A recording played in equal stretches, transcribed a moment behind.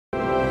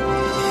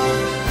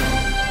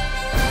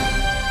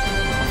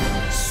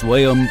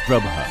Swayam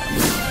Prabha.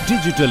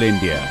 Digital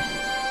India.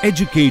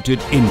 Educated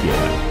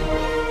India.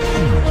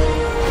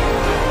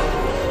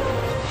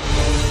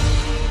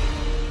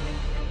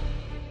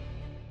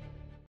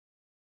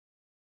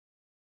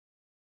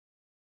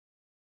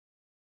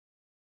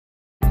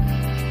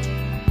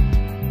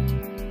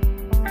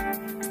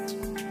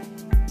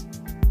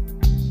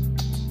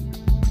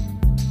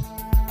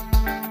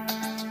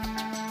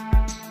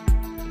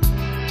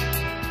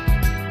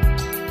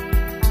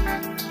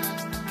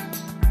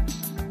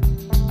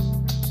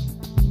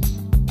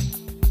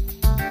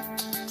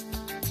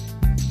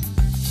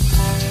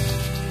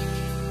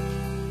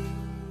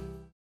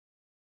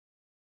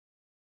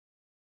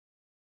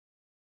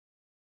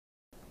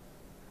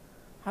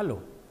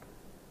 Hello.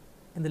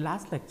 In the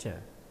last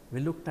lecture, we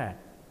looked at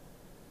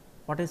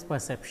what is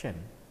perception,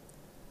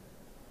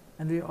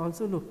 and we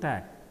also looked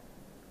at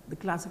the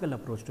classical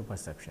approach to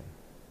perception.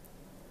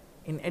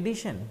 In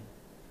addition,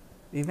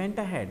 we went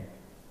ahead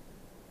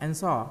and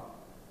saw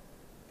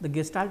the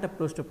Gestalt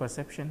approach to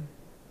perception,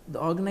 the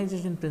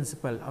organization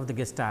principle of the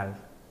Gestalt,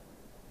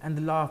 and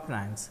the law of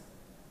ranks,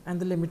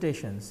 and the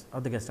limitations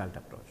of the Gestalt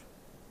approach.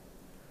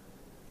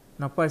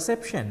 Now,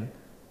 perception,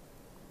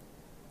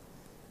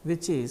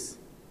 which is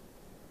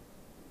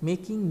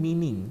making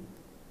meaning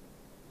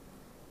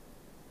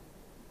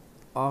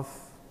of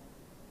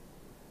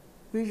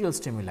visual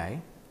stimuli,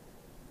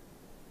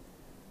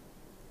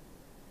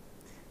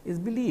 is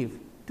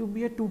believed to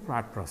be a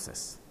two-part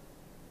process.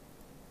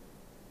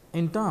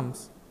 In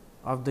terms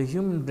of the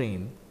human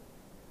brain,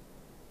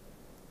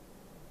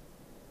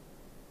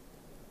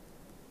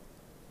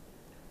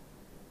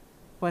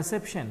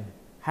 perception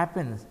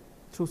happens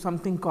through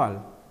something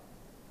called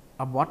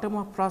a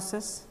bottom-up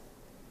process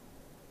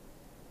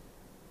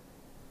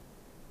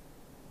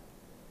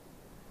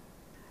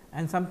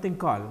and something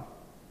called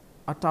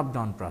a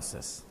top-down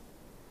process.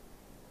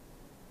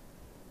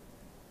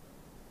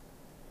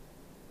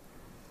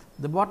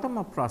 The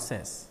bottom-up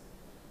process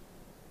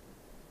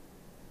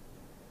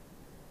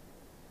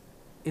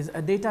is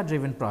a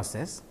data-driven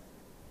process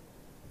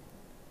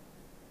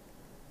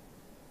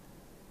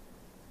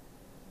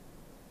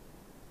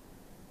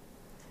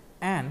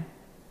and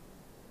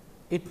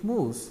it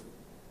moves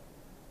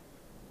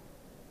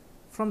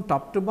from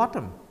top to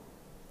bottom.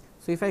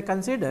 So, if I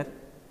consider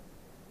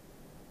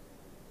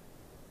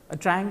a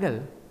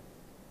triangle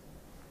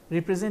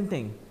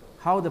representing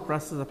how the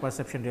process of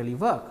perception really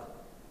work,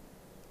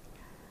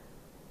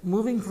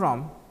 moving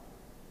from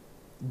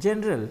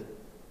general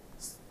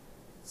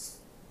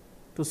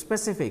to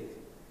specific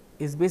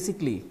is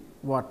basically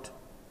what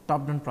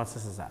top down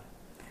processes are.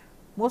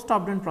 Most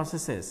top down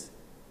processes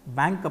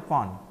bank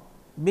upon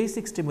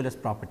basic stimulus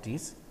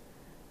properties,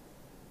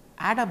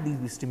 add up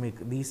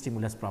these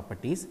stimulus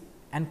properties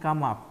and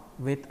come up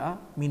with a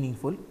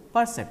meaningful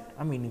percept,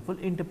 a meaningful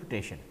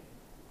interpretation.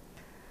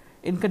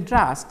 In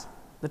contrast,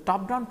 the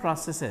top down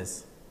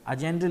processes are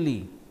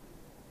generally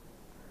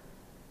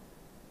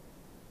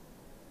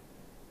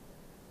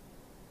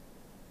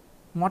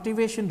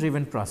motivation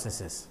driven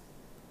processes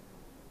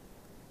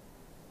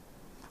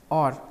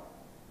or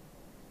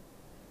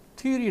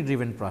theory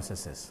driven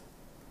processes.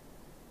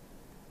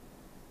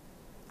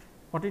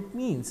 What it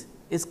means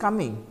is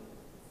coming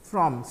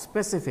from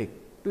specific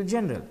to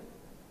general.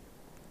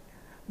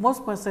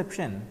 Most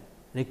perception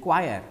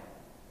require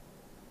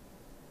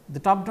the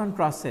top down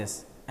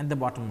process and the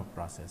bottom up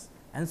process.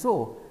 And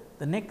so,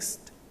 the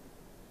next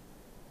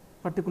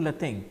particular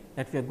thing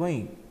that we are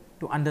going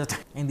to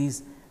understand in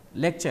this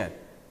lecture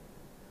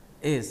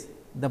is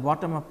the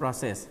bottom up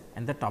process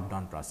and the top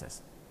down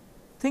process.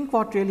 Think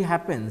what really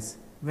happens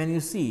when you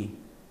see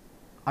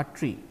a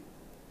tree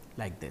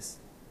like this.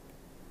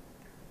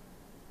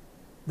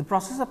 The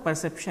process of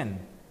perception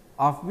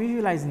of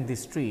visualizing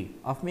this tree,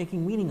 of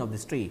making meaning of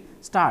this tree,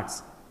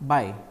 starts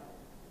by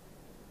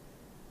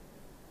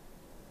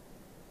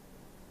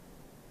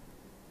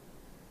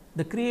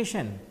the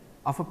creation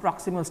of a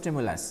proximal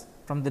stimulus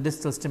from the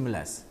distal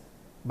stimulus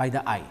by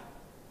the eye.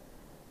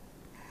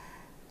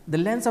 The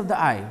lens of the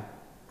eye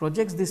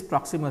projects this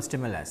proximal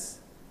stimulus,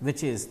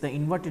 which is the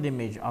inverted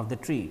image of the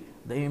tree,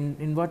 the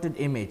inverted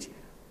image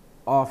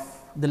of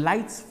the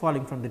lights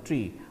falling from the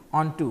tree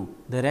onto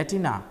the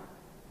retina,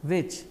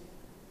 which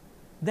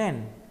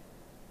then,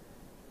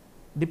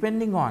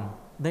 depending on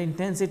the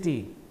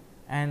intensity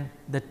and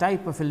the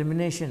type of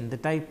illumination, the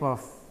type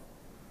of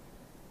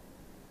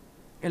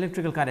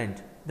electrical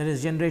current that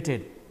is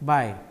generated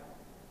by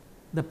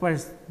the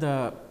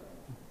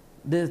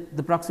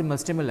proximal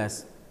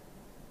stimulus,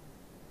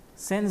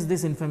 sends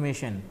this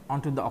information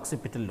onto the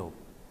occipital lobe.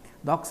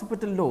 The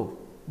occipital lobe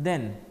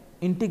then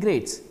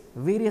integrates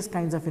various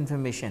kinds of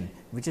information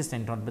which is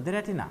sent on to the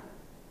retina.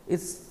 It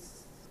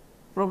is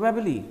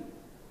probably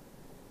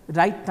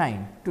right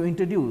time to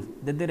introduce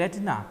that the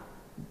retina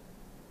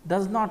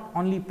does not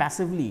only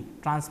passively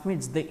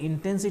transmits the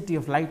intensity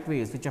of light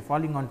waves which are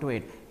falling onto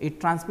it, it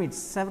transmits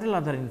several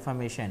other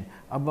information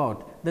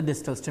about the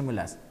distal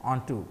stimulus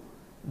onto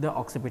the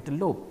occipital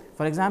lobe.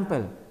 For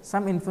example,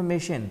 some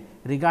information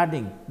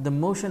regarding the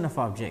motion of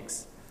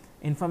objects,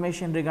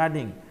 information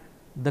regarding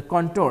the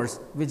contours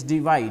which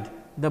divide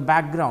the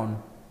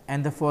background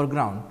and the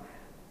foreground,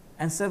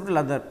 and several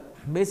other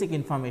basic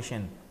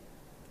information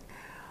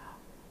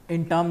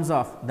in terms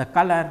of the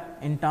color,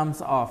 in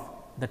terms of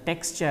the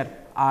texture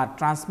are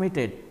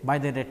transmitted by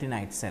the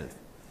retina itself.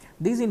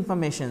 These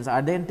informations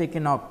are then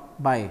taken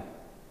up by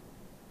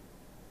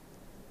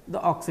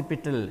the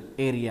occipital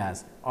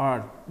areas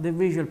or the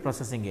visual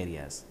processing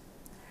areas.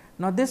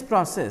 Now, this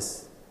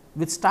process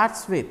which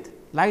starts with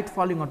light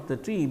falling onto the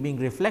tree being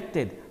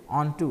reflected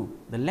onto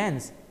the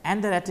lens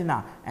and the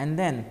retina, and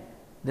then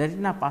the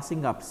retina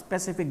passing up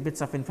specific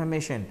bits of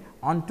information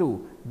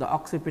onto the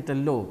occipital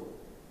lobe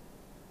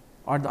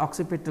or the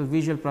occipital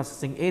visual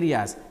processing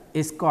areas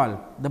is called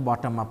the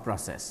bottom up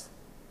process.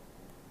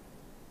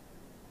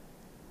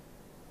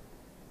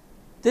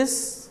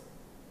 This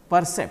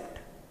percept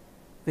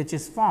which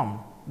is formed,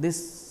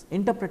 this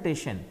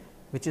interpretation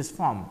which is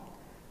formed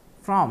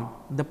from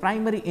the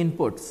primary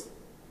inputs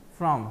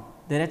from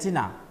the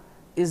retina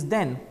is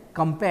then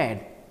compared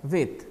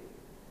with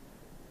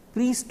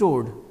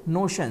pre-stored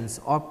notions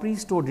or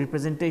pre-stored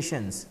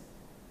representations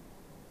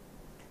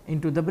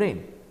into the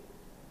brain,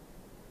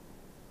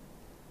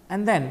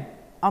 and then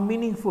a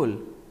meaningful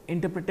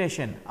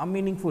interpretation, a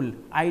meaningful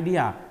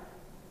idea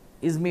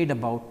is made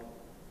about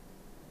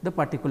the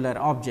particular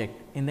object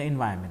in the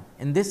environment.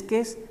 In this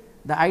case,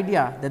 the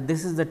idea that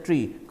this is the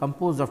tree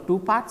composed of two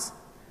parts.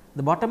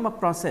 The bottom up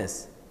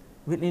process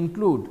will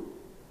include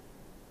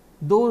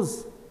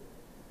those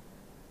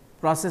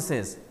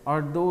processes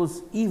or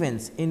those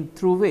events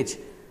through which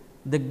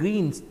the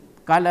green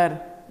color,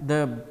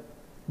 the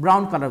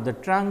brown color of the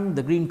trunk,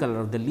 the green color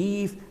of the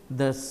leaf,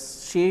 the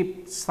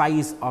shape,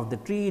 size of the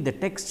tree, the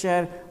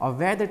texture of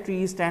where the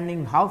tree is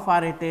standing, how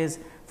far it is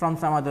from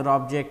some other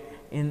object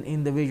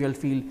in the visual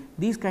field,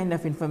 these kind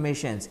of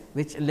informations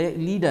which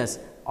lead us,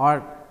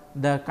 or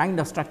the kind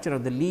of structure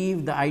of the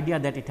leaf, the idea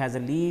that it has a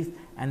leaf,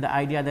 and the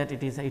idea that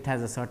it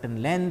has a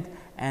certain length,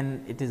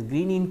 and it is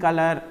green in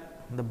color,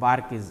 the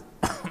bark is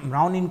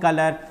brown in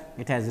color,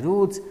 it has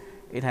roots,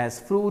 it has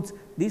fruits,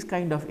 these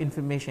kind of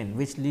information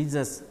which leads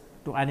us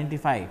to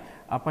identify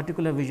a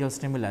particular visual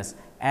stimulus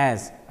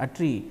as a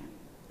tree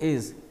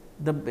is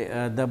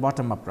the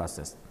bottom up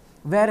process.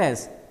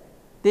 Whereas,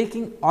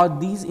 taking all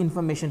these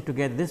information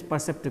together, this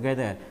percept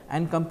together,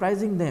 and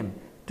comprising them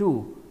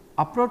to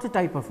a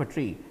prototype of a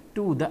tree,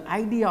 to the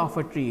idea of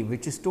a tree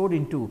which is stored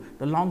into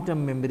the long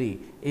term memory,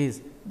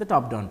 is the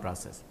top down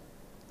process.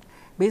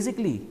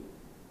 Basically,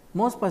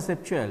 most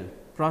perceptual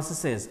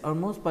processes or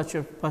most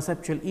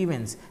perceptual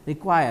events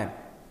require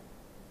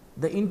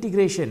the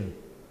integration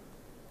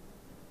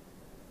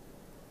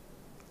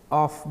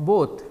of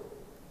both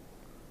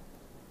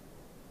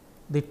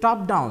the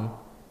top down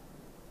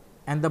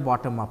and the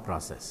bottom up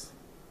process.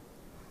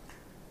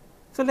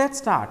 So, let us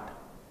start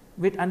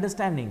with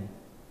understanding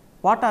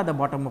what are the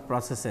bottom up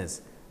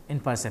processes in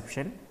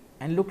perception,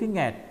 and looking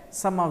at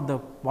some of the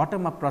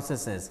bottom up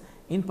processes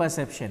in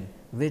perception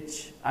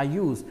which are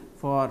used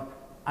for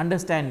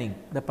understanding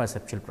the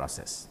perceptual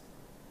process.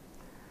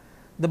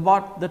 The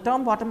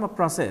term bottom up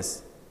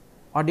process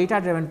or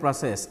data driven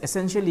process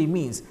essentially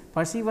means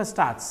perceiver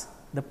starts,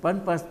 the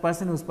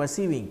person who is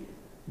perceiving,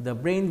 the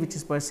brain which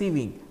is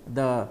perceiving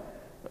the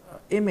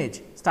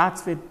image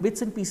starts with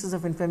bits and pieces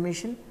of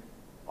information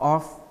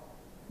of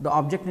the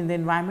object in the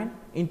environment,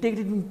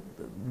 integrating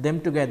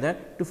them together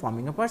to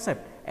forming a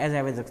percept. As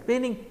I was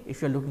explaining,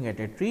 if you are looking at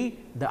a tree,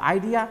 the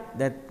idea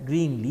that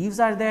green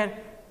leaves are there,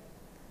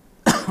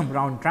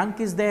 brown trunk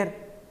is there,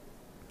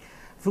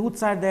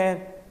 fruits are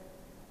there,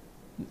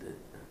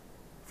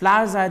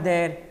 flowers are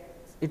there,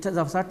 it is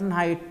of certain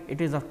height,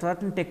 it is of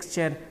certain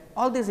texture,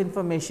 all this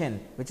information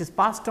which is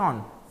passed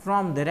on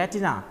from the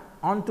retina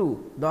onto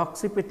the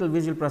occipital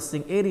visual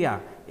processing area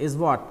is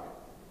what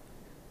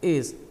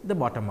is the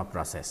bottom up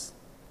process.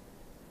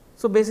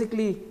 So,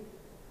 basically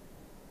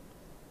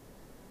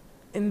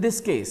in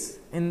this case,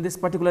 in this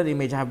particular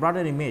image, I have brought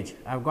an image,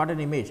 I have got an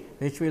image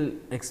which will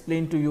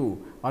explain to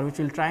you, or which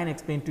will try and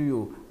explain to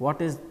you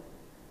what is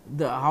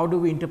how do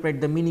we interpret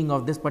the meaning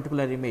of this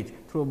particular image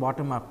through a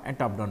bottom up and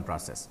top down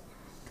process.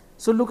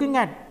 So, looking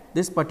at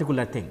this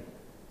particular thing,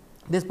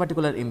 this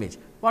particular image,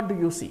 what do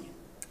you see?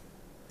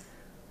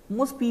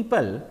 Most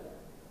people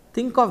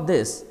think of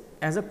this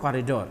as a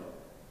corridor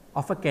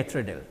of a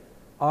cathedral,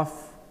 of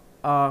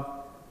a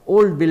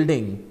old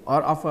building,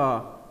 or of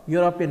a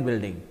European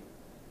building,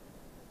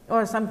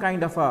 or some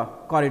kind of a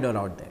corridor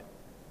out there.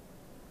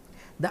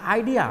 The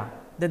idea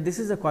that this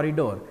is a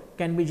corridor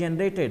can be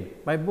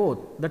generated by both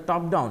the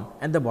top down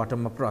and the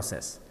bottom up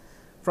process.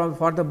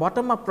 For the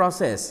bottom up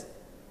process,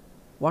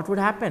 what would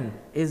happen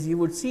is you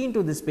would see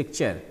into this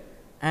picture,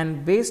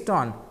 and based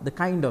on the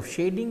kind of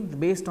shading,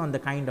 based on the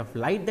kind of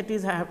light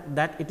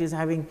that it is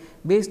having,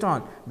 based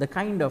on the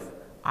kind of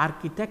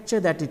architecture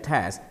that it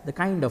has, the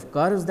kind of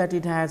curves that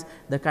it has,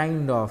 the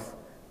kind of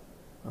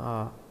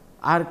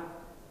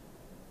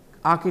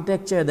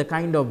architecture, the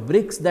kind of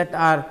bricks that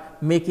are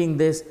making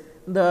this,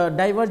 the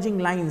diverging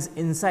lines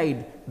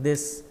inside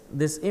this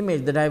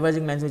image, the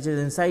diverging lines which is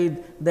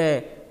inside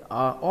there,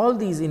 all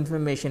these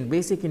information,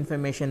 basic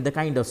information, the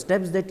kind of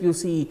steps that you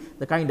see,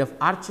 the kind of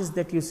arches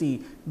that you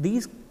see,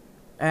 these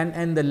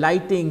and the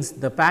lightings,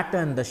 the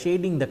pattern, the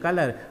shading, the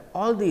color,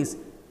 all these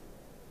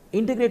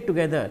integrate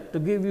together to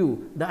give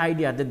you the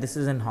idea that this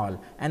is an hall.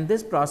 And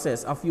this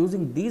process of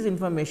using these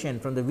information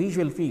from the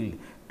visual field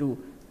to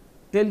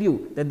tell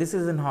you that this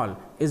is an hall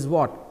is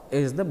what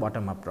is the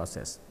bottom up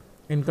process.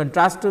 In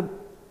contrast to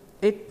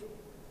it,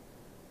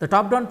 the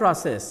top down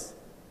process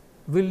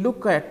will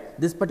look at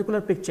this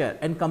particular picture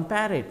and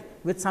compare it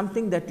with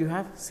something that you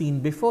have seen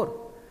before,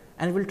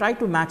 and will try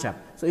to match up.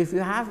 So, if you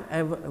have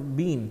ever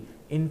been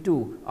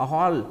into a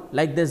hall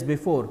like this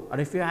before, or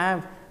if you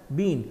have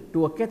been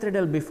to a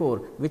cathedral before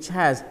which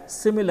has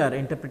similar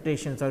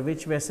interpretations, or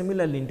which were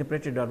similarly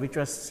interpreted, or which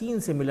was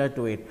seen similar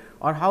to it,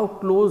 or how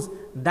close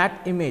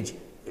that image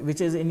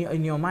which is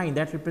in your mind,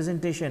 that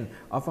representation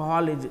of a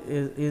hall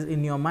is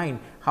in your mind,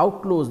 how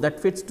close that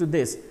fits to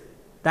this,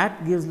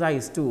 that gives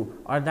rise to,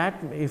 or that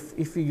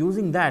if you are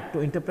using that to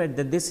interpret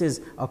that this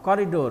is a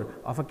corridor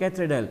of a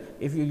cathedral,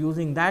 if you are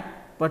using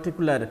that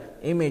particular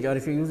image, or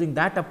if you are using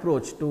that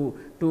approach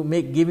to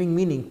make giving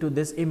meaning to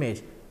this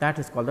image, that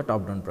is called the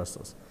top down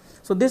process.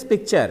 So, this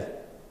picture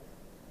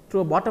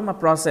through a bottom up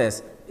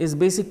process is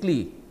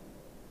basically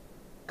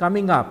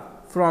coming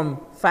up from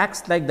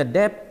facts like the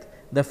depth,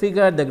 the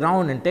figure, the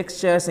ground and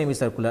texture,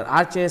 semicircular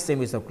arches,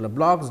 semicircular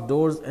blocks,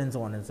 doors, and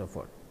so on and so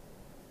forth.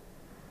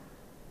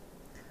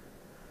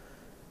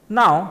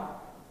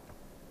 Now,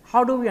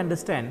 how do we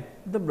understand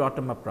the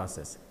bottom up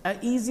process? An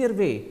easier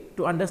way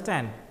to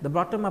understand the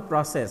bottom up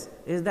process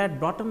is that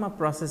bottom up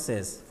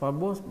processes, for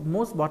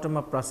most bottom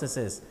up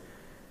processes,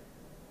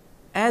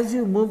 as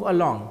you move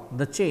along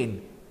the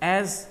chain,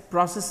 as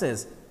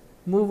processes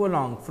move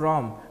along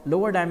from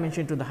lower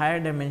dimension to the higher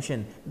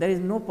dimension, there is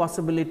no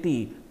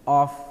possibility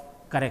of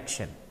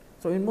correction.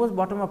 So, in most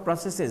bottom up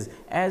processes,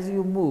 as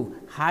you move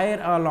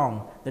higher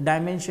along the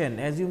dimension,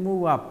 as you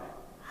move up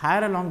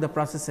higher along the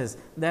processes,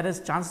 there is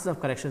chances of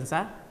corrections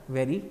are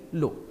very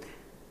low.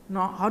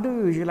 Now, how do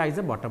we visualize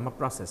the bottom up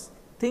process?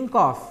 Think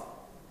of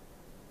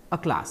a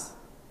class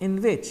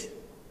in which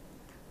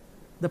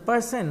the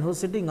person who is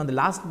sitting on the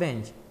last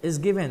bench is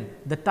given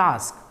the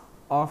task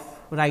of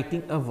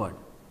writing a word,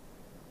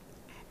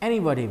 any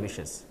word he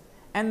wishes,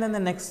 and then the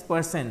next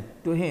person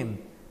to him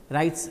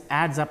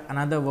adds up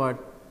another word.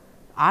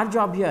 Our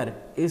job here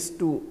is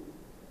to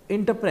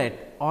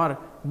interpret or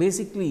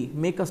basically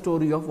make a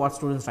story of what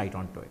students write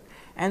onto it.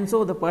 And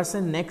so, the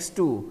person next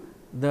to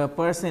the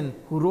person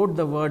who wrote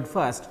the word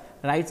first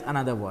writes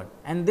another word,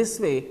 and this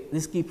way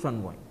this keeps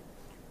on going.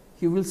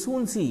 You will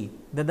soon see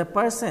that the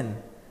person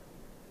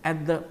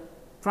at the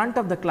front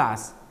of the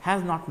class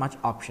has not much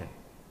option.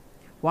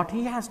 What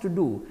he has to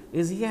do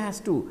is he has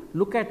to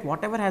look at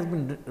whatever has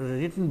been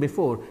written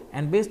before,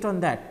 and based on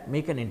that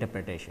make an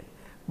interpretation.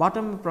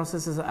 Bottom up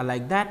processes are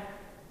like that.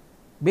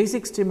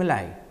 Basic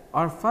stimuli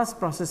or first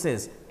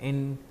processes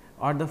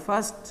or the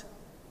first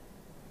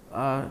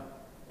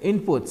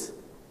inputs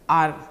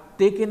are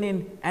taken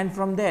in, and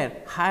from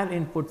there higher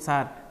inputs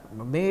are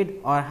made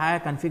or higher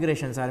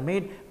configurations are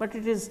made, but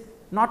it is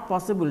not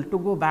possible to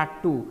go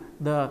back to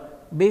the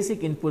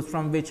basic inputs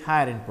from which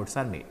higher inputs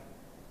are made.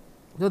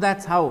 So, that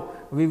is how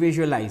we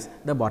visualize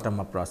the bottom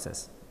up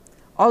process.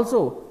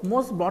 Also,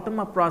 most bottom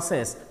up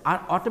process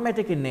are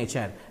automatic in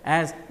nature,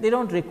 as they do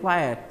not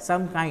require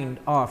some kind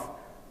of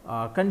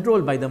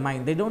control by the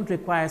mind, they do not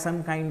require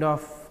some kind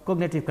of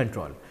cognitive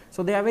control.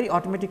 So, they are very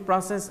automatic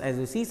process. As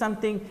you see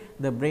something,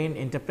 the brain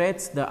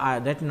interprets, the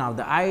retina of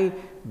the eye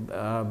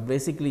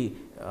basically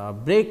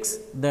breaks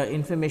the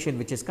information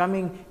which is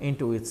coming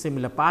into its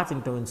similar parts,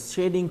 into its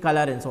shading,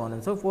 color and so on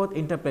and so forth,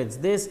 interprets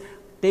this,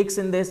 takes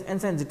in this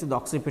and sends it to the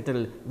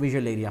occipital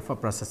visual area for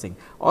processing.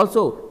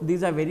 Also,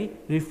 these are very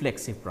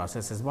reflexive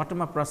processes.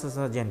 Bottom up processes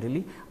are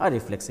generally a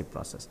reflexive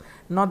process.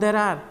 Now, there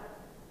are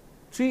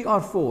 3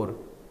 or 4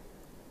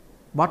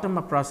 bottom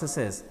up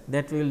processes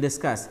that we will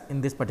discuss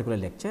in this particular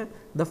lecture.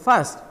 The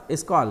first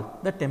is called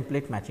the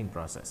template matching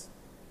process.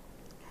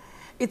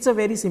 It is a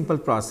very simple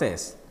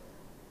process,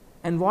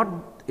 and what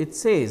it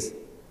says,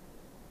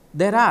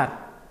 there are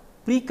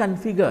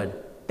pre-configured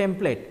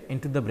template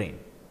into the brain,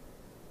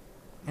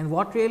 and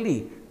what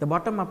really the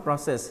bottom up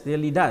process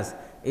really does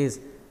is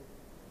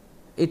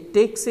it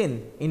takes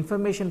in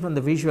information from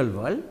the visual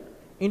world,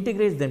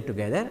 integrates them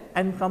together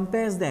and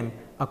compares them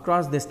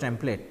across this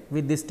template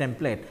with this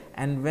template,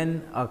 and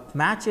when a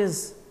match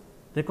is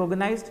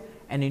recognized,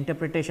 an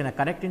interpretation, a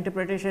correct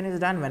interpretation is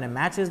done. When a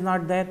match is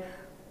not there,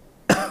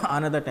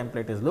 another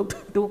template is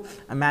looked to,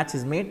 a match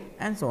is made,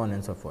 and so on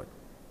and so forth.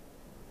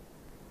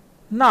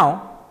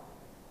 Now,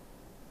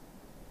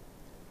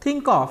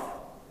 think of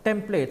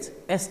templates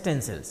as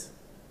stencils.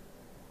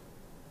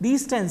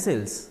 These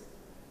stencils,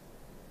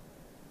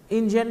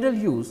 in general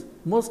use,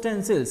 most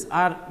stencils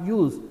are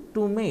used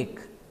to make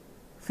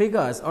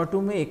figures or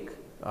to make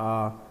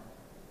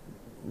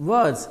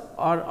words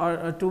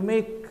or to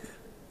make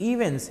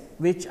events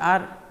which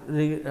are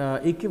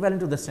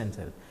equivalent to the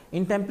stencil.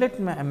 In template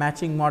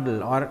matching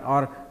model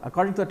or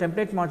according to a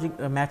template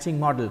matching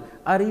model,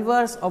 a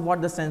reverse of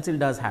what the stencil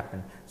does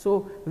happen.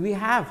 So, we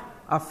have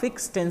a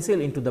fixed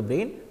stencil into the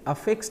brain, a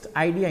fixed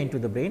idea into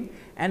the brain,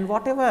 and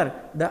whatever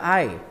the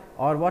eye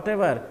or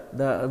whatever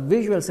the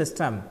visual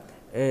system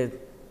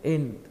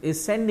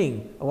is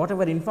sending,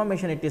 whatever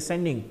information it is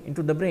sending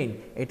into the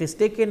brain, it is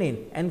taken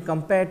in and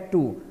compared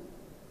to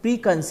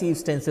preconceived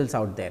stencils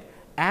out there.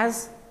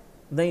 As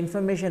the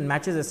information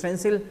matches a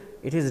stencil,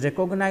 it is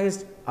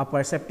recognized, a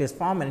percept is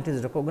formed, and it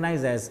is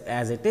recognized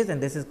as it is,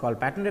 and this is called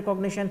pattern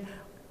recognition.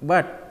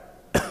 But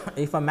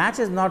if a match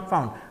is not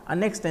found, a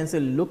next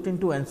stencil looked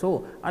into, and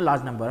so a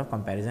large number of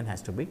comparison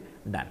has to be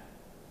done.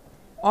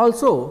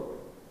 Also,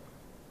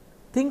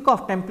 think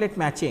of template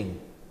matching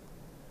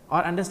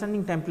or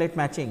understanding template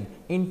matching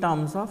in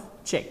terms of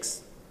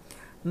checks.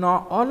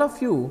 Now, all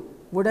of you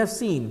would have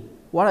seen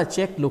what a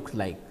check looks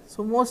like.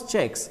 So, most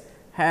checks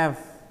have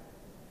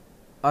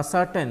a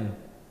certain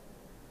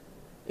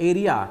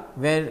area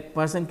where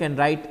person can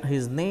write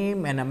his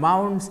name and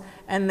amounts,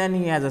 and then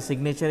he has a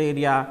signature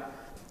area,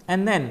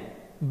 and then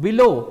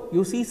below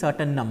you see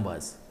certain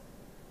numbers.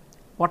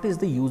 What is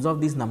the use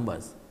of these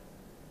numbers?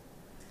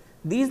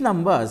 These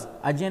numbers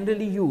are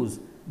generally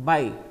used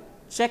by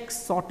check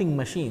sorting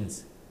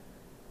machines.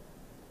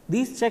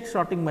 These check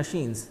sorting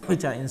machines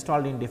which are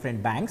installed in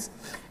different banks,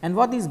 and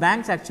what these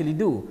banks actually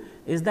do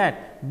is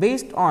that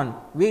based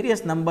on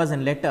various numbers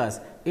and letters,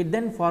 it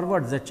then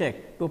forwards the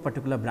check to a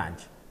particular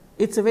branch.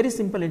 It is a very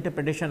simple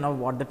interpretation of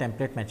what the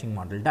template matching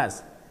model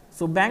does.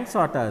 So, bank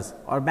sorters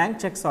or bank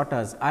check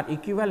sorters are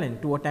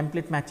equivalent to a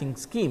template matching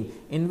scheme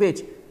in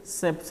which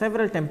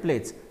several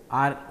templates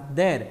are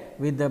there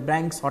with the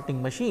bank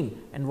sorting machine,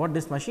 and what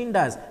this machine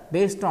does,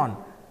 based on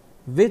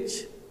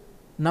which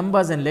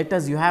numbers and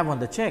letters you have on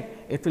the check,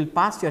 it will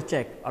pass your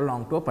check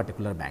along to a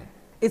particular bank.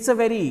 It is a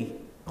very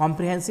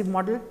comprehensive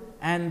model,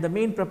 and the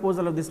main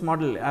proposal of this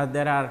model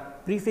there are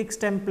prefix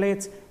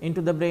templates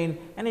into the brain,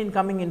 and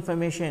incoming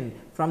information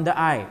from the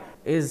eye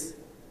is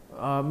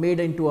made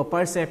into a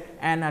percept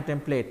and a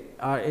template.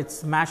 It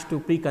is matched to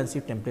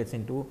preconceived templates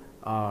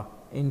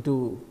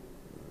into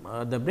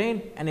the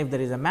brain, and if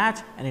there is a match,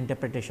 an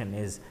interpretation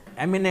is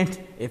eminent.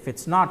 If it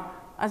is not,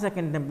 a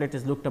second template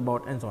is looked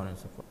about, and so on and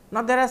so forth.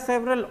 Now, there are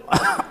several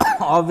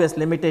obvious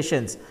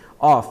limitations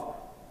of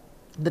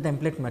the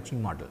template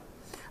matching model.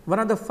 One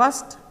of the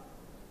first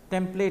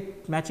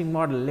template matching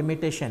model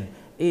limitation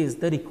is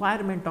the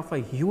requirement of a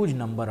huge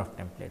number of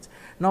templates.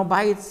 Now,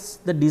 by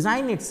the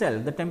design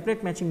itself, the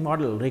template matching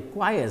model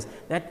requires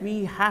that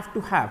we have to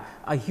have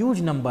a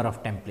huge number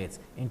of templates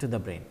into the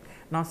brain.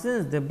 Now,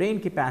 since the brain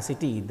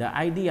capacity, the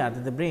idea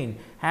that the brain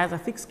has a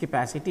fixed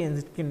capacity and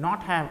it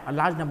cannot have a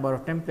large number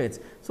of templates,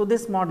 so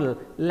this model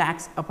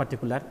lacks a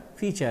particular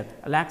feature,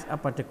 lacks a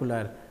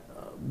particular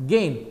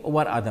gain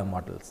over other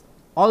models.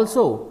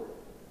 Also,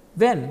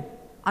 when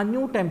a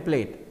new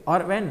template or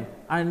when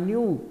a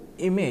new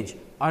image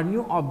or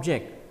new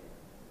object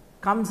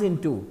comes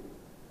into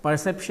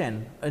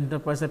perception, into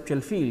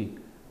perceptual field,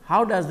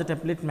 how does the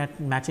template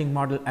matching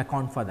model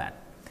account for that?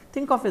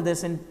 Think of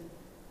this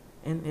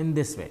in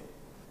this way.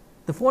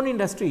 The phone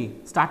industry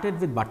started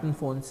with button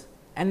phones,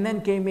 and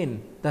then came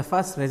in the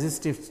first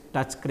resistive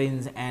touch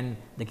screens and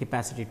the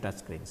capacitive touch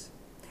screens.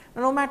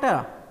 Now, no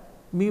matter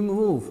we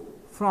move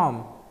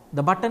from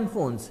the button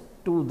phones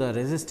to the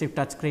resistive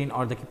touch screen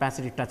or the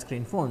capacitive touch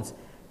screen phones,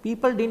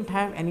 people did not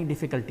have any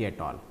difficulty at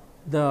all.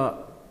 The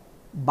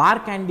bar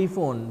candy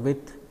phone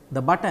with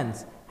the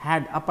buttons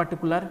had a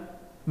particular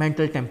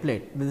mental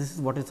template, this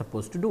is what it is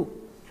supposed to do.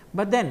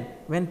 But then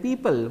when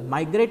people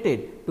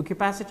migrated to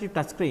capacitive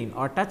touch screen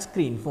or touch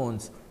screen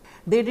phones,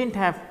 they did not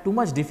have too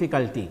much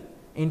difficulty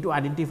into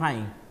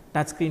identifying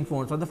touch screen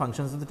phones or the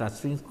functions of the touch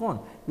screen phone,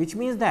 which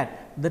means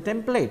that the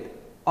template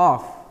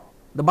of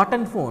the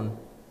button phone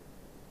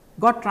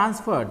got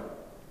transferred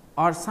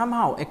or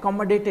somehow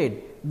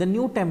accommodated the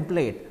new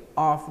template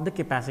of the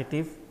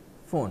capacitive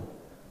phone,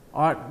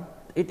 or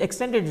it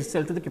extended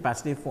itself to the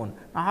capacitive phone.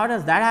 Now, how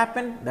does that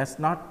happen? That is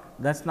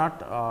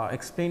not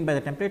explained by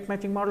the template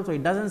matching model. So,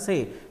 it does not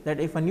say that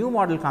if a new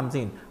model comes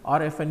in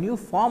or if a new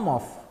form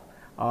of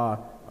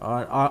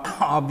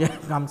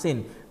object comes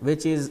in,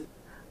 which is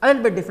a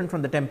little bit different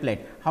from the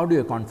template, how do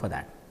you account for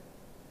that?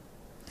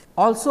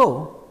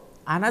 Also,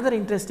 another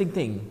interesting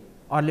thing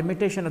or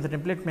limitation of the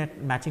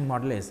template matching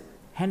model is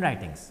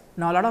handwritings.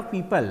 Now, a lot of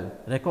people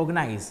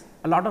recognize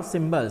a lot of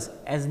symbols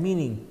as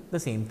meaning the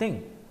same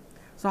thing.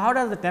 So, how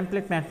does the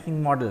template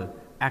matching model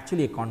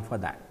actually account for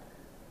that?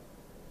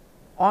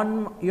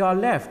 On your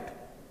left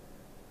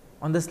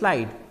on the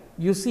slide,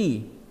 you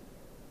see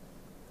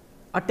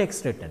a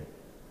text written,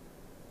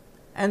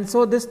 and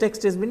so this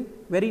text has been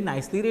very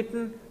nicely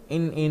written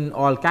in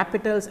all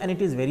capitals, and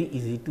it is very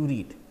easy to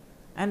read,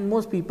 and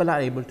most people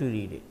are able to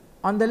read it.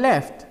 On the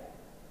left,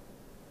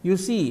 you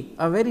see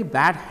a very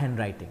bad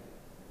handwriting.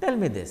 Tell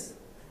me this,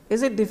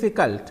 is it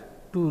difficult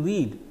to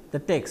read the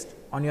text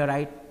on your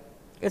right?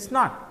 It is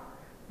not.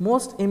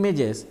 Most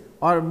images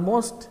or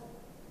most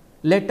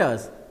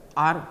letters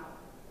are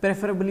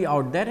preferably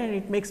out there, and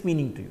it makes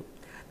meaning to you.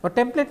 A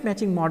template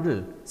matching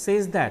model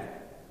says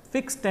that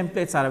fixed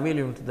templates are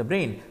available to the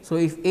brain. So,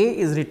 if A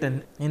is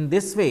written in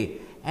this way,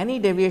 any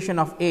deviation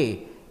of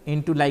A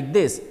into like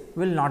this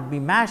will not be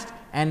matched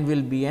and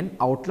will be an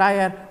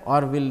outlier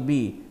or will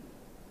be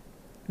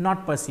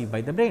not perceived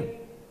by the brain.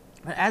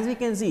 As we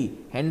can see,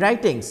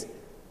 handwritings,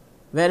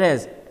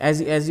 whereas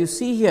as you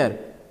see here,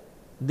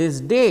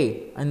 this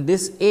day and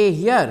this A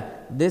here,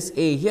 this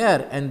A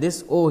here and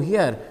this O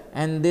here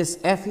and this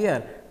F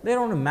here, they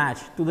do not match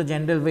to the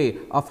general way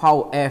of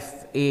how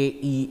F, A,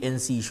 E and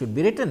C should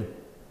be written.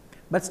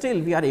 But still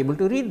we are able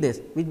to read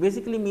this, which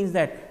basically means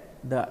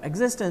that the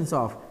existence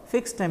of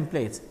fixed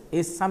templates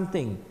is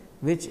something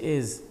which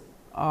is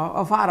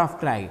a far off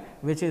cry,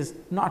 which is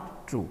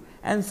not true.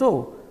 And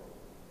so,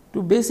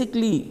 to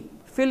basically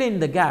fill in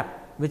the gap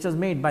which was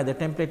made by the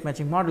template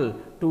matching model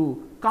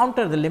to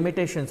counter the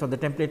limitations of the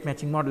template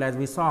matching model, as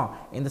we saw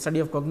in the study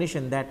of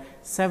cognition, that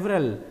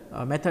several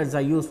methods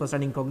are used for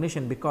studying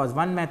cognition, because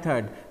one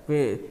method,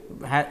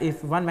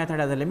 if one method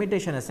has a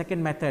limitation, a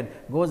second method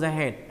goes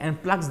ahead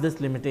and plugs this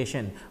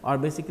limitation or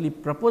basically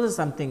proposes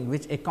something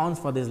which accounts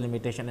for this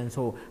limitation. And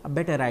so, a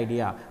better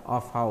idea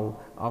of how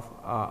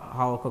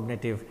a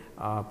cognitive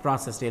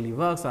process really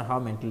works, or how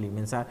mentally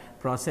means a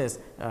process,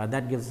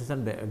 that gives us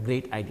a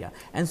great idea.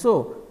 And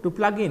so, to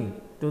plug in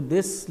to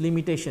these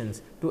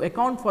limitations, to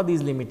account for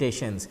these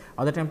limitations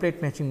of the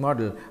template matching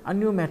model, a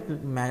new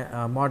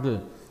model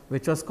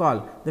which was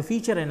called the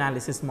feature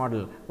analysis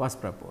model was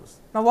proposed.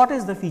 Now, what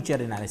is the feature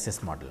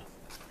analysis model?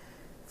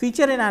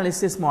 Feature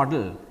analysis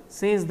model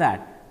says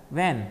that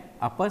when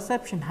a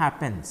perception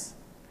happens,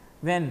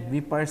 when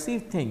we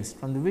perceive things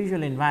from the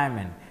visual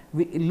environment,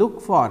 we look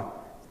for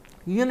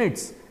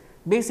units,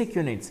 basic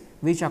units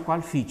which are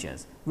called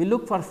features. We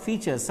look for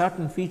features,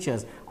 certain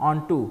features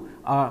onto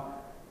a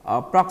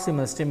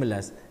proximal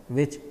stimulus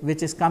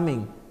which is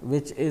coming,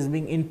 which is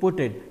being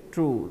inputted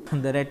through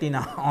the retina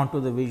onto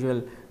the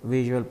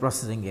visual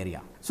processing area.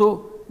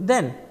 So,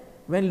 then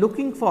when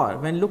looking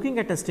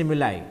at a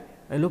stimuli,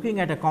 looking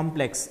at a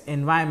complex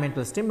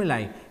environmental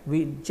stimuli,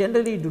 we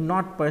generally do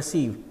not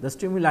perceive the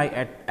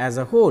stimuli as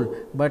a whole,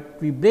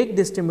 but we break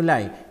the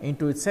stimuli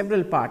into its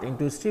several parts,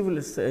 into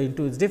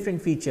its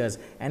different features,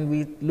 and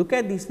we look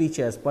at these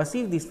features,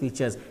 perceive these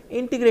features,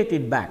 integrate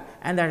it back,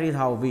 and that is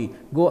how we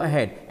go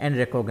ahead and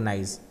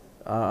recognize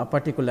a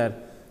particular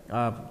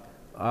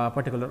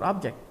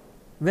object.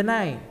 When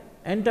I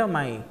enter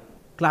my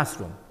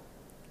classroom,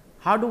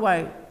 how do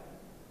I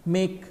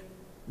make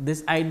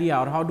this idea,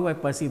 or how do I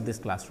perceive this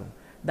classroom?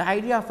 The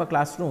idea of a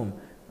classroom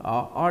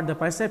or the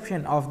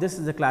perception of this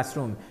is a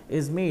classroom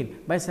is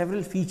made by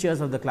several features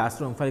of the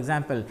classroom. For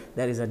example,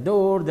 there is a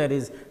door, there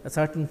is a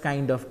certain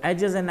kind of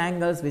edges and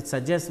angles which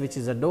suggests which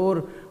is a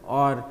door,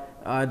 or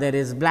there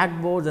is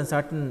blackboards and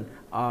certain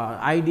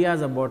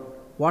ideas about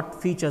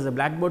what features a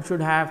blackboard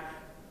should have,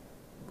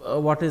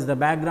 what is the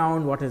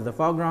background, what is the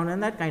foreground,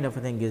 and that kind of a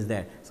thing is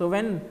there. So,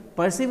 when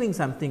perceiving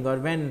something or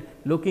when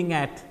looking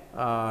at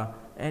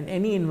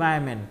any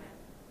environment,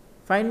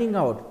 finding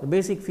out the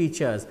basic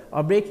features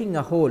or breaking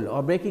a whole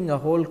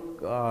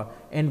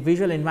in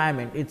visual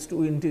environment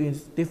into its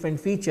different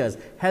features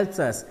helps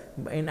us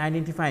in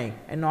identifying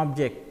an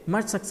object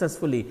much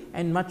successfully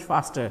and much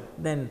faster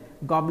than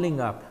gobbling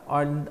up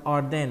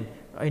or then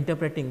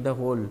interpreting the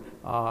whole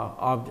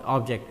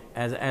object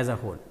as a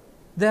whole.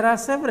 There are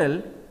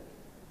several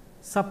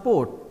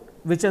support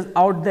which is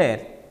out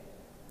there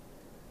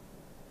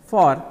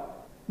for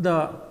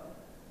the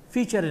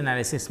feature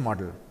analysis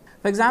model.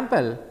 For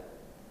example,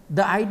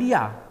 the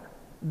idea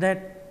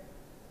that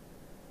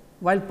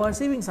while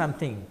perceiving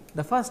something,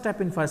 the first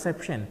step in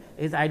perception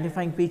is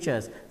identifying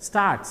features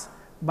starts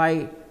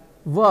by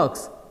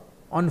works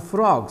on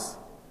frogs,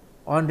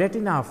 on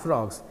retina of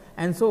frogs.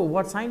 And so,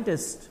 what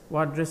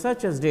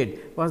researchers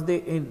did was they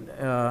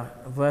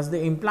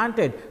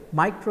implanted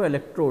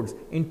microelectrodes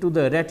into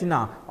the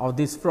retina of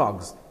these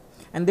frogs,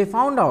 and they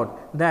found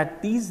out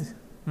that these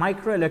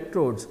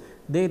microelectrodes,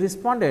 they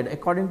responded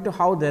according to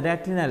how the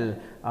retinal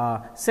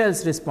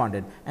cells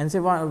responded. And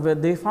so,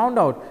 they found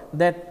out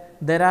that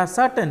there are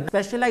certain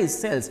specialized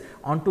cells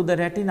onto the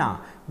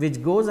retina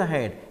which goes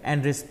ahead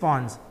and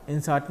responds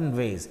in certain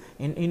ways,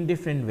 in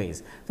different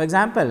ways. For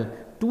example,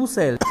 two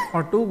cells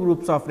or two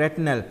groups of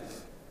retinal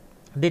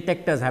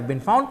detectors have been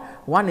found.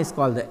 One is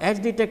called the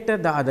edge detector,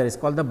 the other is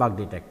called the bug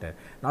detector.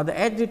 Now, the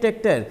edge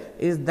detector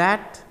is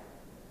that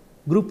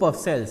group of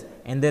cells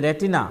in the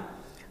retina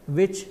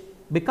which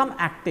become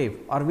active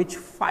or which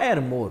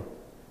fire more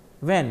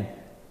when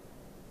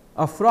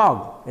a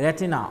frog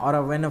retina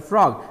or when a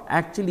frog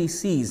actually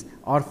sees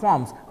or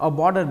forms a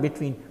border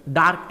between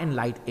dark and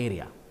light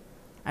area,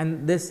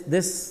 and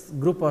this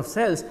group of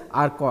cells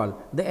are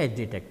called the edge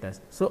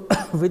detectors. So,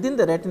 within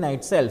the retina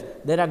itself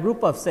there are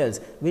group of cells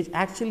which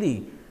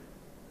actually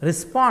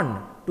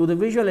respond to the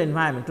visual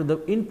environment, to the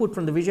input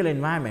from the visual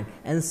environment,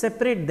 and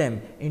separate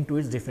them into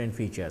its different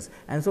features.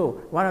 And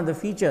so, one of the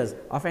features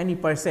of any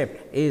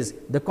percept is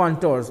the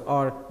contours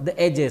or the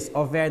edges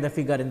of where the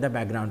figure in the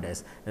background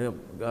is,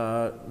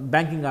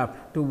 banking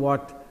up to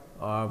what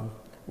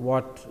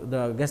what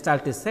the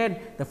gestaltist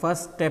said, the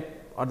first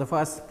step or the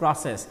first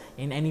process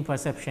in any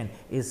perception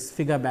is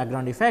figure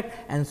background effect.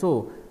 And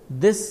so,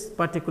 this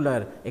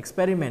particular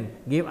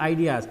experiment gave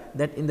ideas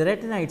that in the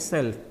retina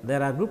itself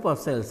there are group of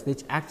cells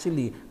which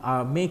actually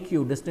make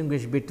you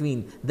distinguish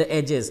between the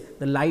edges,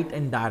 the light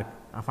and dark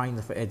fines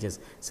of edges.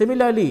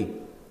 Similarly,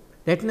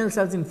 retinal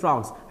cells in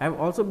frogs have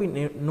also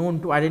been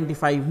known to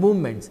identify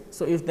movements.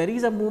 So, if there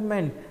is a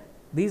movement,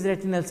 these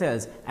retinal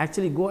cells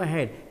actually go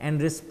ahead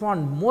and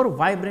respond more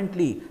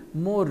vibrantly,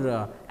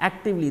 more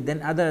actively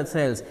than other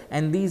cells,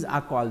 and these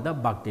are called the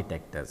bug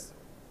detectors.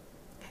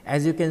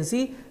 As you can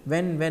see,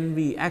 when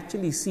we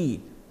actually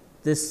see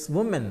this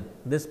woman,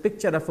 this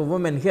picture of a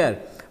woman here,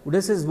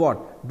 this is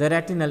what the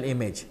retinal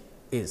image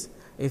is.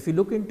 If you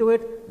look into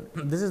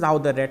it, this is how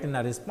the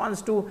retina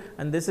responds to,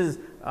 and this is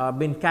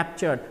been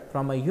captured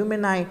from a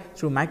human eye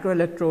through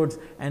microelectrodes.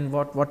 And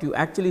what you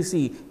actually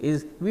see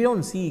is, we do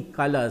not see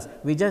colors,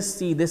 we just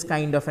see this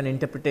kind of an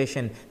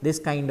interpretation, this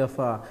kind of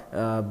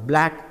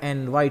black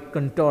and white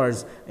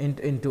contours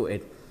into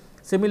it.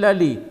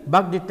 Similarly,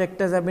 bug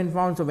detectors have been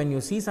found. So, when you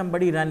see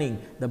somebody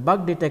running, the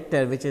bug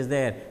detector which is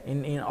there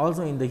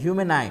also in the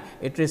human eye,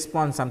 it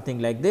responds something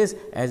like this.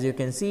 As you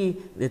can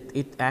see,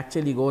 it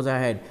actually goes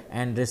ahead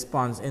and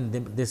responds in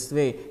this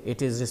way.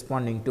 It is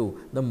responding to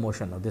the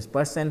motion of this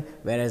person,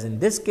 whereas in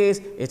this case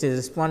it is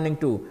responding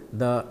to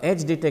the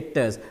edge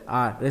detectors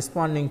are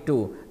responding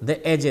to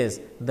the edges,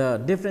 the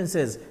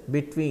differences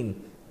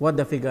between what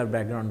the figure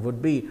background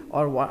would be,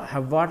 or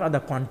what are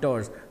the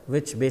contours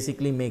which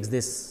basically makes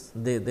this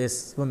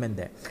woman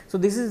there. So,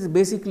 this is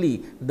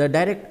basically the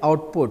direct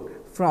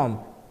output from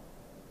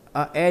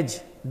a edge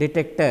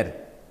detector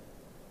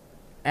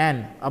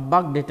and a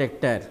bug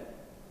detector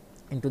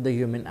into the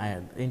human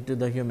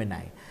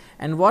eye.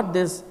 And what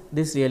this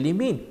really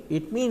means?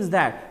 It means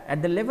that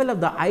at the level of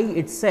the eye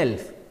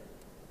itself,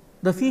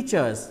 the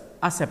features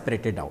are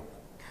separated out.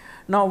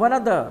 Now, one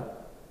of the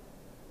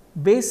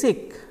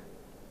basic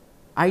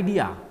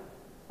idea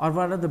or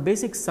one of the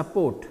basic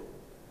support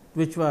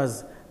which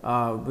was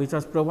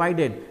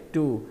provided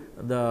to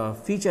the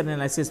feature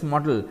analysis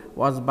model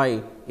was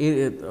by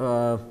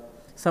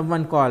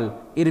someone called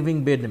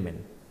Irving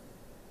Biederman.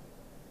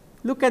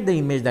 Look at the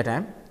image that I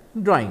am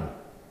drawing.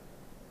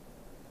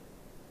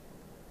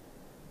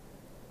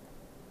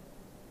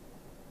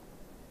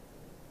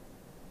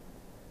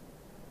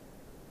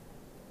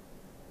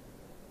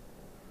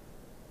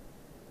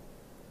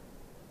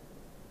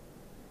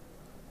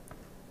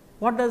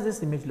 What does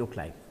this image look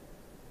like?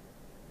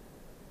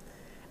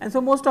 And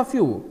so, most of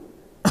you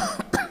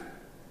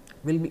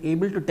will be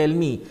able to tell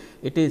me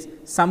it is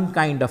some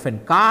kind of a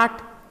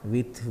cart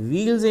with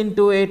wheels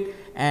into it,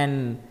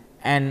 and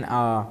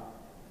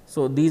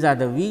so these are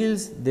the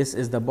wheels, this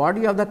is the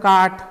body of the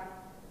cart,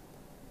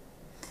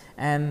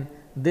 and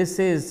this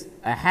is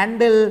a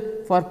handle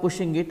for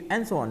pushing it,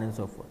 and so on and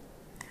so forth.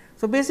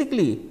 So,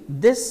 basically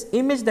this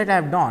image that I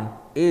have drawn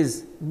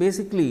is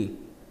basically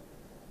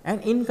an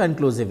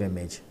inconclusive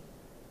image.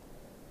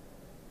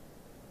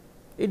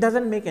 It does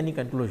not make any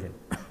conclusion,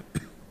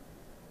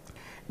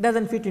 does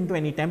not fit into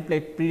any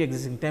template,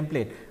 pre-existing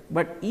template,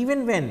 but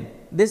even when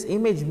this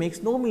image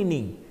makes no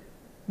meaning,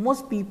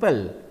 most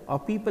people or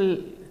people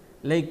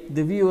like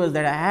the viewers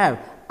that I have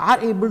are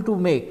able to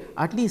make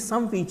at least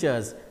some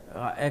features,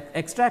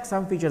 extract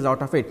some features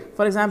out of it.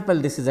 For example,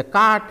 this is a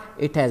cart,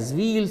 it has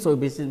wheels, so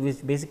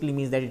which basically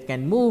means that it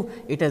can move,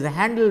 it has a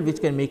handle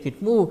which can make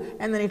it move,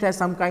 and then it has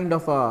some kind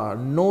of a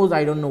nose,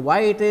 I do not know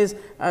why it is,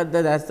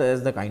 that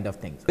is the kind of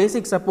thing.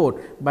 Basic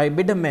support by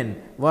Biederman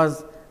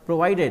was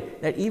provided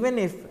that even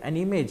if an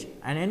image,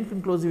 an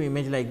inconclusive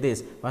image like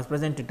this was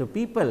presented to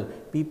people,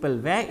 people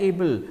were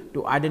able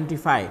to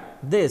identify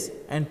this,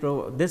 and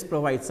this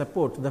provides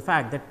support to the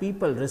fact that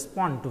people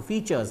respond to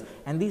features,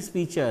 and these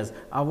features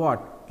are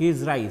what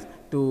gives rise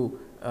to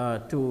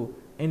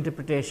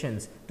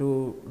interpretations,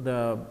 to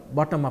the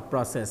bottom up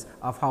process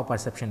of how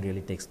perception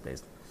really takes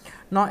place.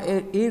 Now,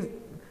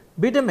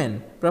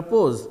 Biederman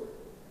proposed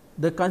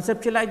the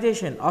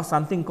conceptualization of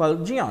something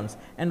called geons,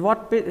 and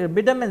what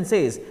Biederman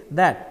says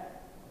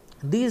that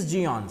these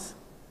geons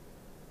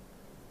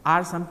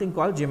are something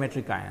called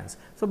geometric ions.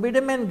 So,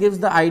 Biederman gives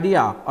the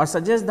idea or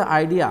suggests the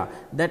idea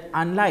that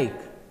unlike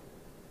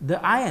the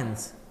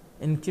ions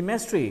in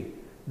chemistry,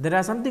 there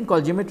are something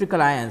called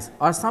geometrical ions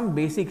or some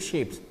basic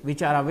shapes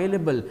which are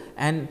available,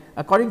 and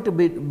according to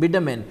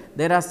Biederman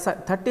there are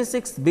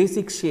 36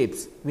 basic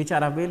shapes which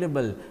are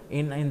available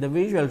in the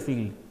visual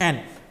field,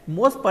 and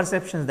most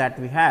perceptions that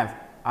we have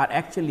are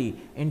actually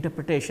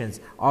interpretations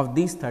of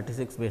these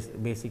 36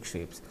 basic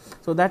shapes.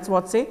 So, that is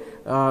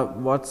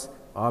what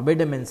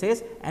Biederman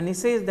says, and he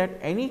says that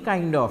any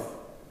kind of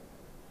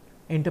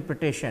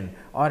interpretation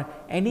or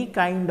any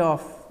kind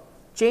of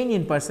change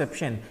in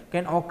perception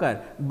can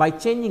occur by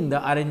changing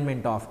the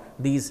arrangement of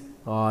these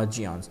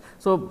geons.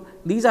 So,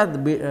 these are the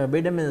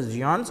Biederman's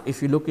geons.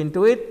 If you look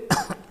into it,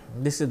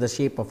 this is the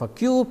shape of a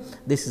cube,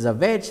 this is a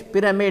wedge,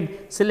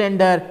 pyramid,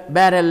 cylinder,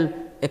 barrel,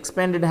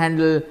 expanded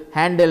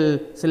handle,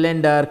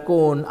 cylinder,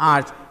 cone,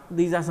 arch.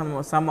 These are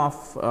some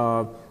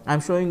of I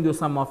am showing you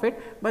some of it,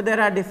 but there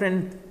are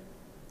different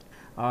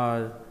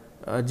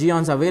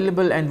geons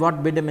available, and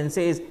what Biderman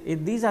says is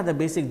these are the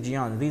basic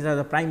geons, these are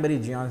the primary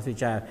geons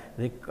which are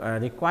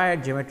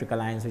required, geometrical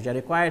lines which are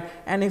required,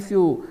 and if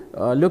you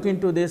look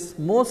into this,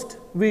 most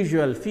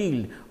visual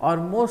field or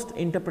most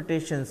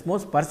interpretations,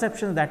 most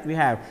perceptions that we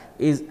have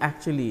is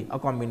actually a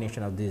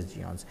combination of these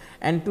geons.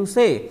 And to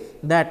say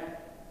that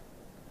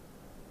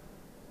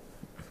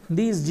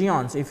these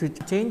geons, if you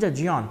change a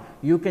geon,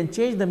 you can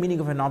change the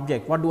meaning of an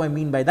object. What do I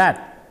mean by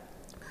that?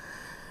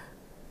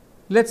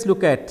 Let us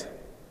look at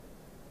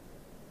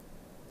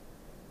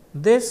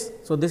this.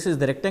 So, this is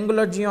the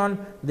rectangular geon,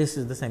 this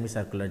is the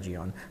semicircular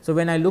geon. So,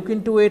 when I look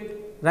into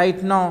it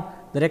right now,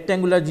 the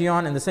rectangular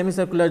geon and the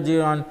semicircular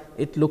geon,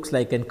 it looks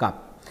like a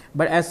cup.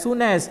 But as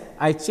soon as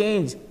I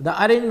change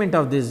the arrangement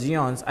of these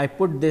geons, I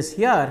put this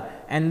here,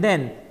 and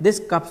then this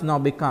cups now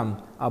become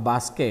a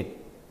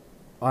basket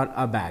or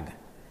a bag.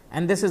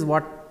 And this is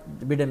what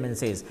Biderman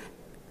says.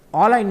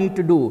 All I need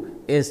to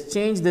do is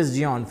change this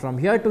geon from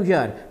here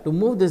to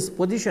move this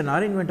position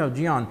arrangement of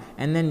geon,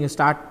 and then you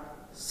start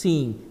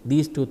seeing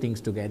these two things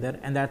together,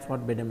 and that is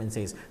what Biderman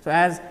says. So,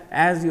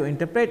 as you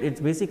interpret, it is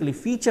basically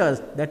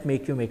features that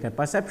make you make a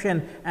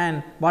perception,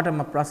 and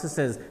bottom up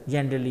processes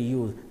generally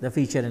use the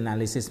feature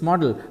analysis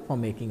model for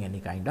making any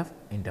kind of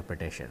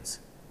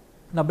interpretations.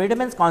 Now,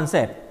 Biderman's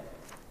concept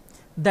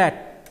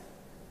that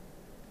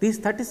these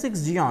 36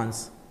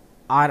 geons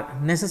are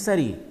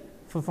necessary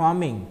for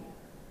forming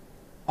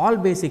all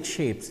basic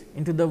shapes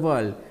into the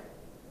world,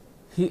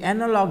 he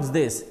analogues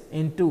this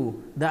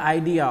into the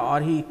idea, or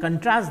he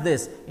contrasts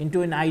this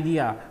into an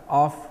idea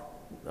of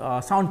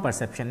sound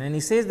perception, and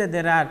he says that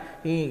there are,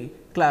 he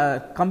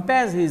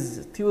compares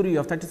his theory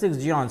of 36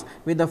 geons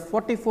with the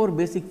 44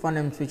 basic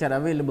phonemes which are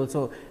available.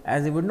 So,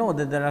 as you would know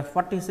that there are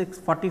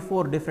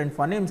 44 different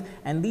phonemes,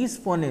 and these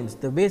phonemes,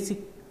 the basic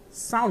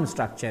sound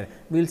structure,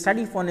 we will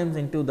study phonemes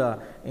into the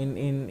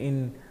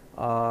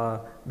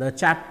the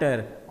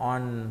chapter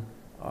on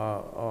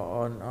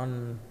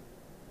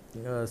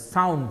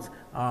sounds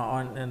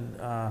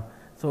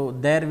so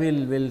there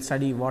will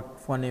study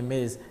what phoneme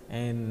is,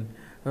 and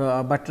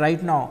but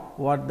right now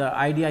what the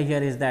idea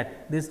here is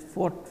that this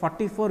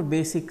 44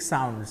 basic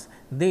sounds,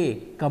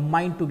 they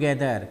combine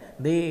together,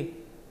 they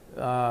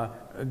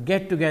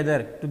get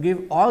together to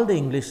give all the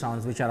English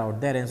sounds which are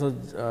out there. And so,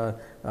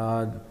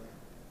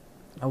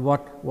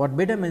 what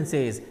Biderman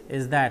says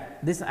is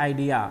that this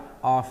idea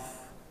of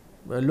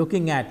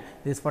looking at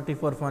these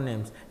 44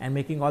 phonemes and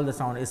making all the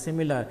sound is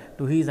similar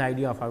to his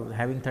idea of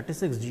having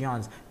 36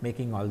 geons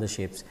making all the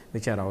shapes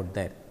which are out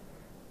there.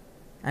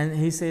 And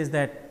he says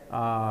that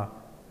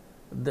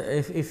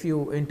if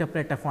you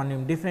interpret a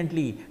phoneme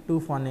differently, two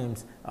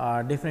phonemes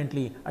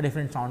differently, a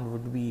different sound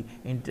would be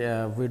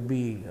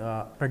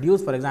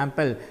produced. For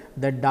example,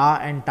 the da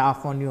and ta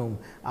phoneme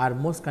are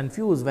most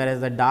confused,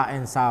 whereas the da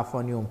and sa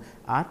phoneme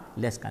are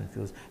less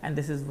confused. And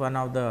this is one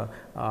of the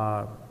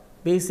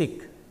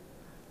basic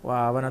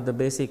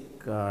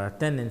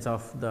tenets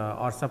of the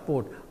or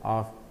support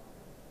of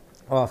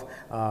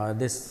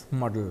this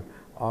model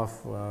of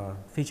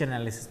feature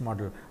analysis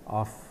model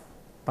of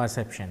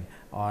perception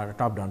or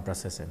top down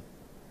processing.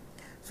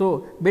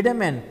 So,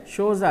 Biderman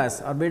shows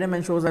us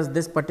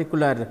this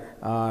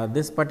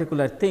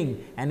particular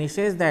thing, and he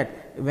says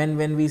that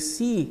when we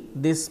see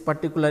this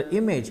particular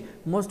image,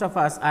 most of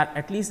us are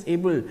at least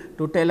able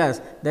to tell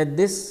us that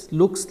this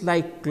looks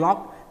like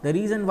clock. The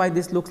reason why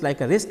this looks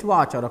like a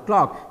wristwatch or a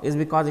clock is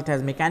because it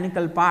has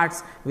mechanical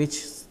parts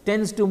which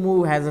tends to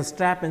move, has a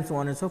strap and so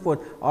on and so forth,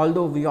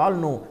 although we all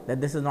know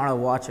that this is not a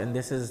watch and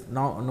this is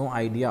no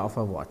idea of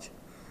a watch.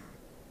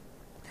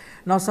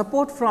 Now,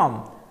 support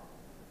from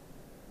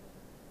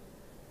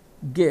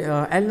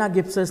Elna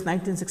Gibbs's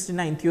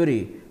 1969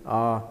 theory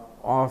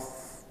of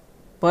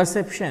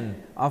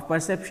perception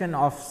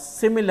of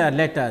similar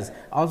letters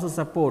also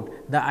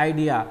support the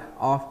idea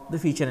of the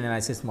feature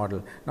analysis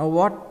model. Now,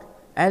 what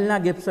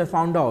Elna Gibbs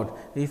found out?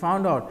 He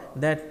found out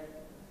that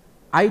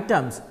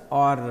items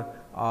or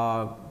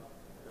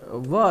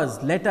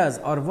letters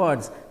or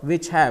words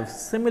which have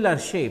similar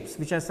shapes,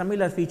 which have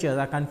similar features,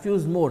 are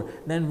confused more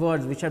than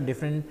words which have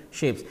different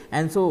shapes.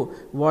 And so,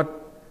 what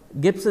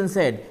Gibson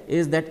said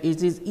is that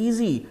it is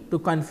easy to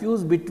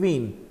confuse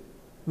between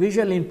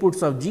visual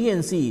inputs of G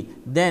and C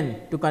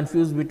than to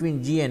confuse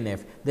between G and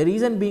F. The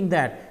reason being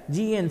that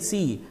G and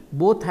C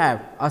both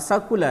have a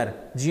circular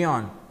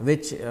geon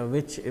which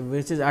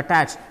is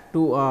attached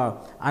to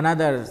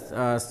another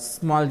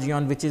small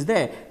geon which is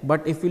there,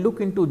 but if we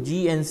look into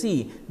G and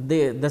C,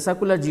 the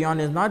circular geon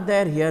is not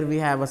there. Here we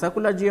have a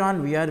circular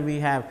geon, here we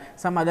have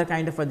some other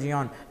kind of a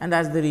geon, and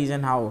that is the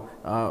reason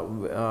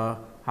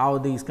how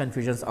these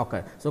confusions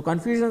occur. So,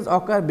 confusions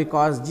occur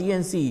because G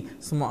and C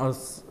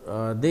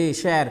they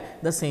share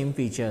the same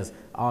features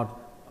or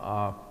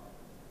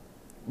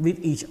with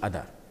each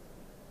other.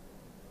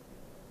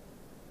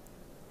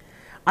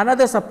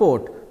 Another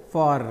support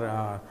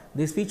for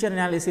this feature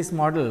analysis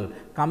model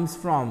comes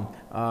from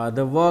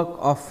the work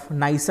of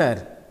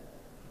Neisser,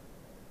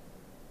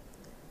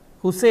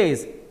 who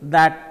says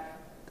that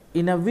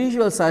in a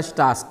visual search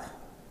task,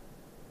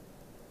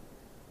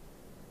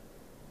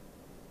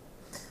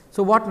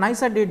 So, what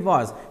NICER did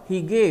was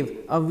he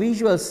gave a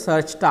visual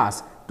search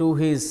task to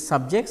his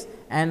subjects,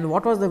 and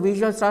what was the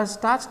visual search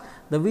task?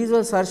 The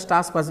visual search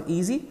task was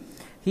easy.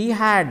 He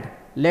had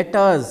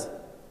letters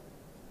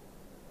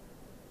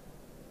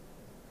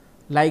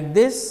like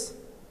this,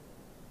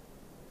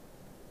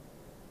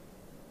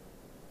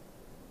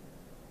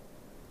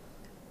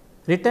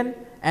 written,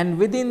 and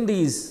within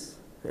these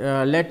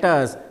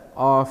letters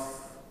of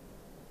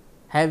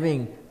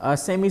having a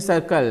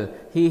semicircle,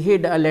 he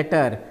hid a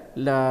letter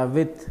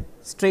with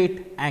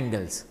straight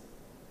angles.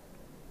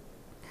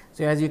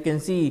 So, as you can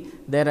see,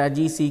 there are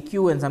G, C,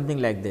 Q and something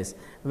like this,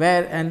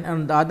 where, and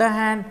on the other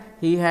hand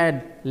he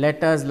had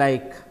letters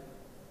like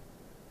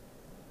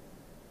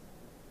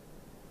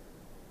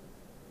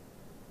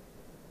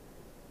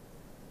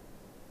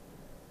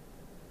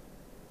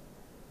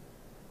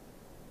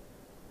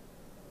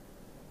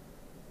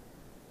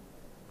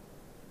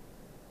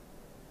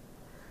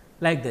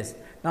this.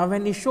 Now,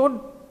 when he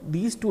showed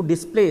these two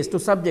displays to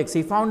subjects,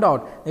 he found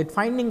out that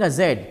finding a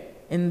Z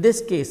in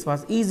this case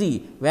was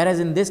easy, whereas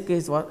in this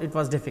case it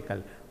was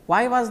difficult.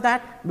 Why was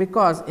that?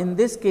 Because in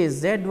this case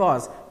Z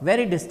was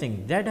very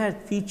distinct. Z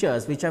had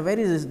features which are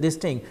very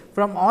distinct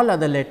from all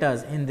other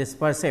letters in this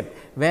percept,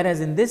 whereas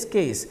in this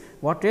case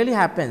what really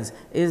happens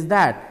is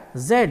that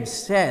Z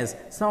shares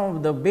some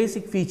of the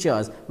basic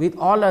features with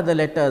all other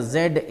letters Z,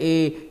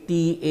 A,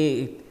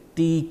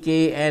 T,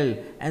 K, L,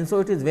 and so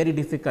it is very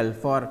difficult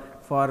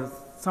for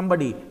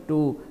somebody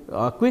to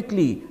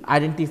quickly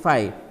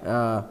identify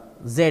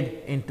Z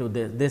into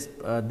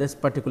this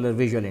particular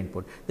visual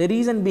input. The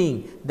reason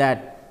being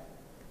that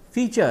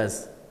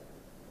features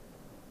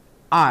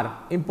are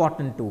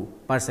important to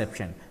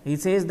perception. He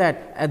says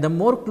that the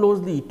more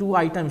closely two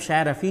items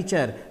share a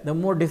feature, the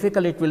more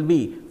difficult it will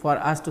be for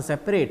us to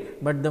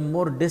separate, but the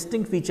more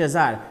distinct features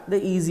are,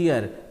 the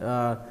easier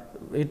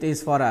it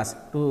is for us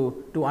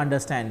to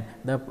understand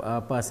the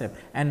percept.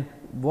 And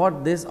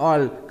what this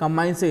all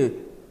combines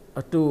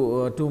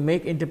to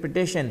make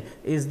interpretation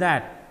is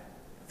that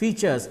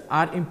features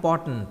are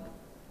important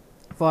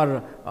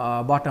for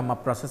bottom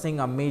up processing.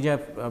 A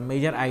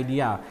major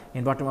idea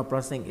in bottom up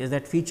processing is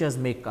that features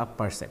make up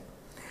percept.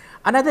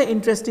 Another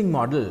interesting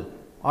model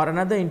or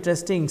another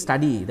interesting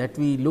study that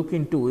we look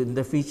into in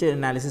the feature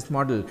analysis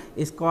model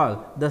is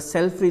called the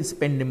Selfridge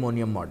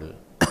Pandemonium model.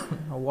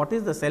 What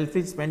is the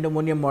Selfridge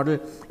Pandemonium model?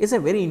 It's a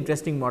very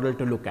interesting model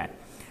to look at.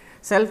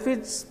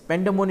 Selfridge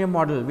Pandemonium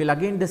model, we will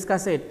again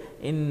discuss it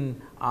in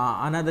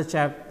another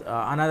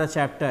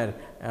chapter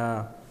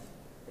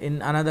in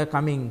another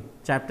coming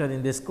chapter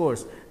in this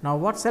course. Now,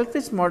 what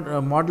Selfridge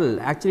model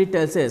actually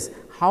tells us,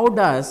 how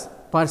does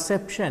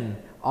perception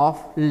of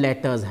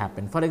letters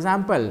happen. For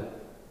example,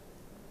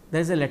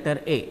 there is a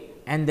letter A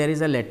and there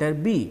is a letter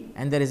B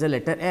and there is a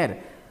letter R.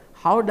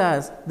 How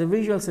does the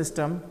visual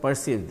system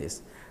perceive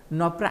this?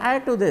 Now, prior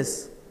to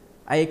this,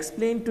 I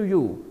explained to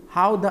you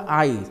how the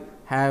eyes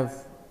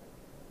have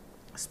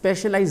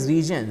specialized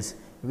regions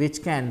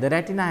which can, the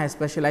retina has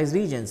specialized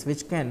regions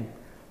which can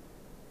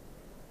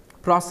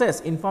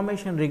process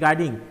information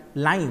regarding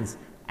lines,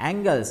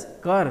 angles,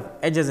 curve,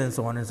 edges and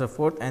so on and so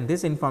forth, and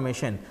this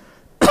information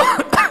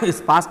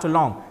is passed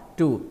along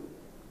to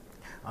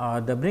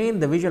the brain,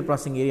 the visual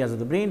processing areas of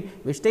the brain,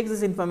 which takes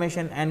this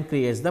information and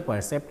creates the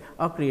percept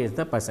or creates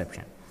the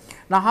perception.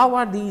 Now, how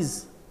are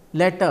these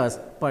letters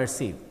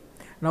perceived?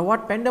 Now,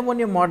 what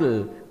Pandemonium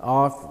model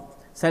of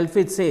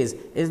Selfridge says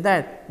is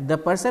that the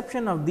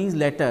perception of these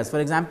letters, for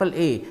example,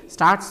 A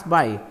starts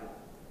by,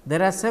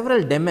 there are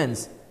several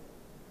demons,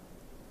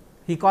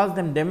 he calls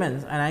them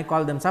demons and I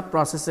call them sub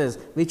processes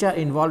which are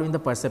involved in the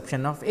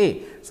perception of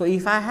A. So,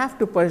 if I have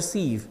to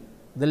perceive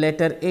the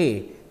letter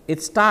A,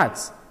 it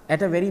starts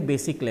at a very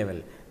basic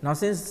level. Now,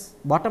 since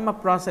bottom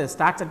up process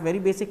starts at very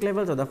basic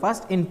level, so the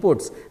first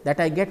inputs that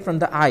I get from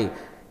the eye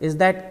is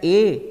that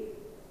A,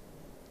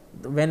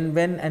 when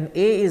an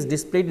A is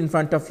displayed in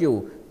front of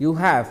you, you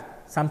have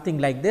something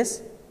like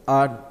this,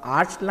 an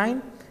arched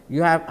line,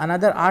 you have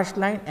another arched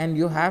line and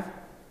you have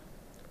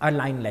a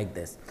line like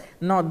this.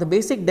 Now, the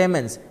basic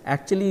demons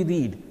actually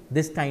read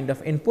this kind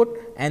of input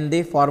and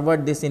they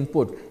forward this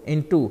input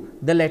into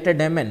the letter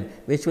demon,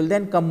 which will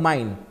then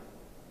combine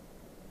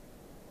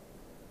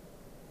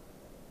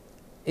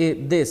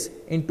this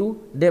into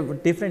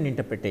different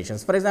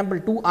interpretations. For example,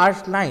 two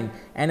arched line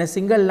and a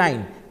single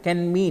line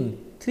can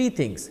mean three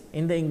things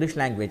in the English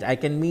language. I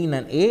can mean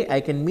an A,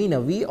 I can mean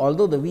a V,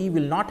 although the V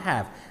will not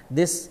have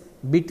this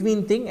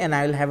between thing and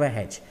I will have a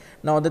H.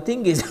 Now, the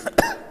thing is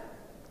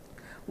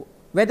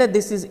whether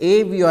this is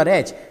A, V or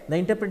H, the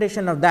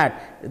interpretation of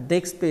that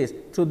takes place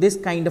through this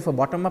kind of a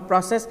bottom up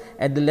process.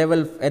 At the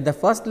level, at the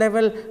first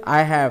level,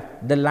 I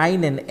have the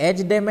line and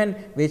edge demon,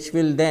 which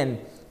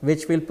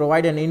will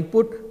provide an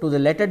input to the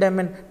letter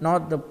demon. Now,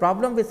 the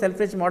problem with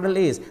Selfridge model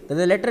is that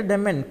the letter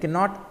demon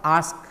cannot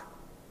ask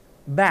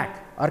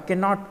back or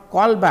cannot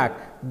call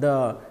back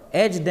the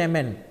edge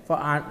demon for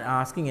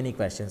asking any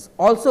questions.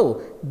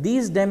 Also,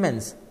 these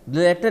demons,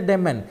 the letter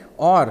demon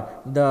or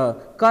the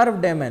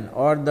curve demon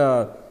or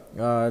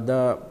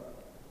the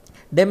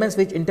demons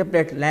which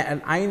interpret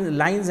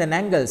lines and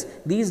angles,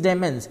 these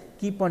demons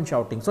keep on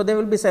shouting. So, there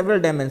will be several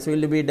demons.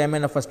 Will be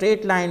demon of a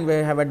straight line, we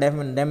have a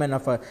demon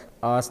of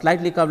a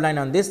slightly curved line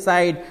on this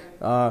side,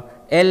 L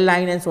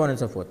line, and so on and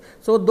so forth.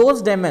 So,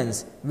 those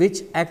demons which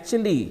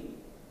actually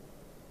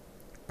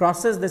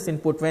process this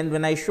input,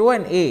 when I show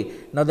an A,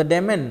 now the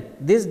demon,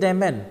 this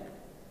demon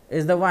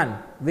is the one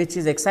which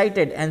is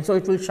excited, and so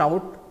it will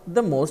shout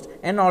the most,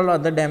 and all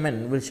other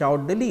demon will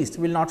shout the least,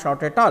 will not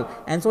shout at all.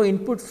 And so,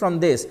 input from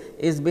this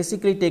is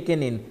basically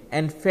taken in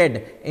and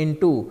fed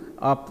into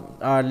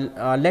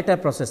a letter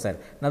processor.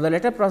 Now, the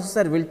letter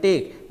processor will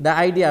take the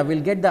idea,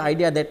 will get the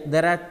idea that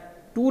there are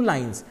two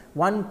lines,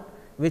 one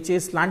which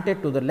is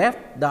slanted to the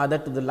left, the other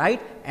to the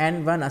right,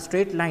 and one a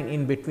straight line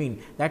in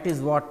between. That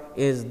is what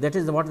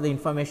the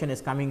information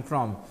is coming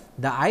from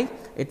the eye.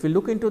 It will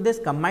look into this,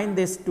 combine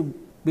this to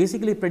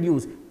basically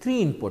produce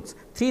three inputs.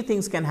 Three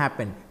things can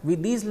happen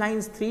with these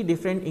lines. Three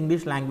different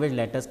English language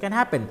letters can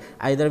happen.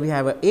 Either we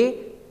have a,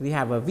 we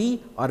have a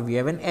V, or we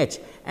have an H,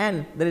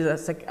 and there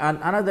is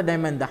another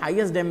demon, the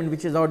highest demon,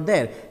 which is out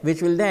there,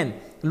 which will then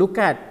look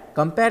at,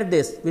 compare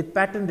this with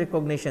pattern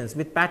recognitions,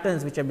 with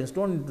patterns which have been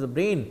stored into the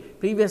brain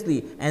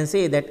previously, and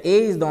say that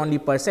A is the only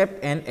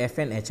percept and F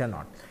and H are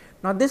not.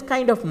 Now, this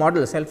kind of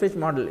model, Selfridge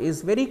model,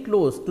 is very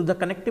close to the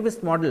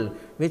connectivist model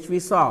which we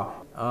saw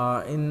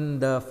in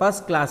the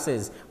first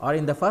classes or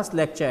in the first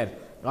lecture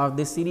of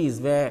this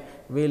series, where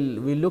we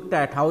looked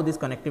at how this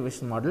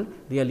connectivist model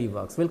really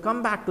works. We will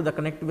come back to the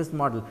connectivist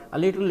model a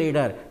little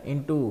later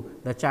into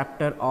the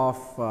chapter of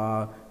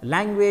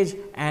language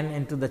and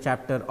into the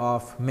chapter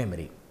of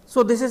memory.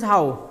 So, this is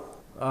how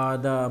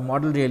the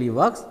model really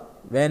works.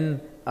 When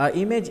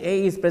image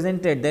A is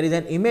presented, there is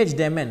an image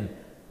demon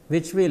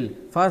which will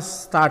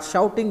first start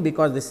shouting,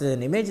 because this is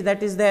an image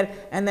that is there,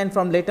 and then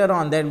from later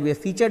on there will be a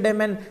feature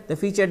demon. The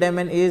feature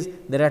demon is,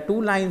 there are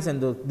two lines,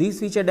 and these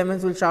feature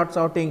demons will start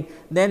shouting.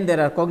 Then there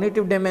are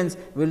cognitive demons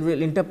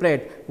will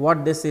interpret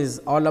what this is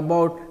all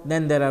about.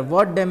 Then there are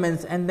word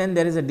demons, and then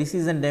there is a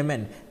decision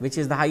demon, which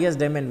is the highest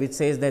demon, which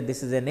says that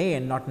this is an A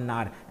and not an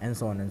R, and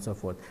so on and so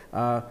forth.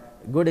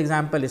 Good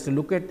example is to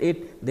look at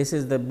it. This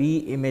is the B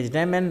image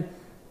demon.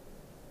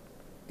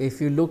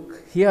 If you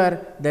look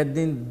here, that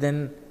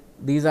then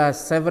these are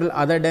several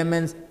other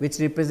demons which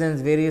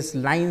represents various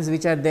lines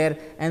which are there,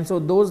 and so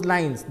those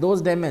lines,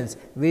 those demons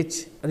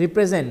which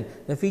represent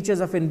the features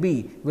of an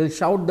B will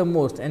shout the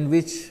most, and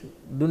which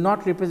do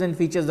not represent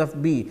features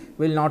of B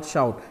will not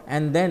shout.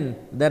 And then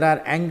there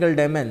are angle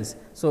demons.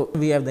 So,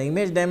 we have the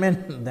image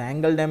demon, the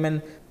angle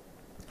demon.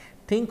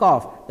 Think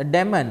of the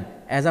demon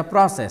as a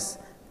process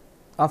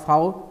of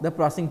how the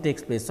processing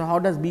takes place. So, how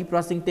does B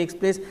processing takes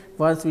place?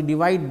 First, we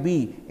divide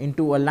B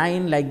into a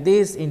line like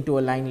this, into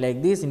a line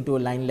like this, into a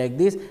line like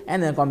this,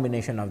 and a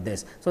combination of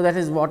this. So, that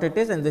is what it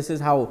is, and this is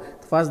how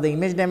first the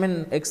image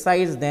demon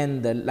excites,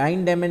 then the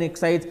line demon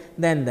excites,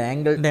 then the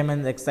angle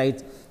demon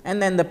excites,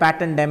 and then the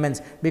pattern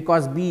demons,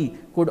 because B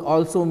could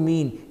also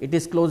mean it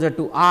is closer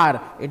to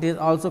R, it is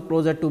also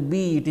closer to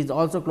B, it is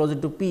also closer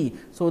to P.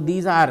 So,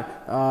 these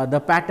are the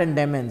pattern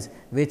demons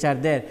which are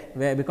there,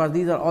 because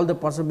these are all the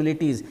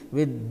possibilities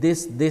with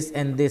this,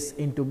 and this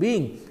into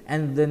being.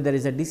 And then there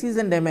is a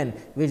decision demon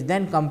which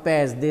then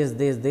compares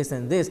this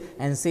and this,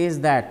 and says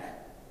that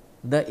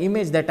the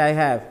image that I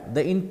have,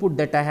 the input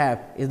that I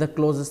have is the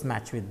closest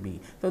match with B.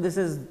 So, this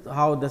is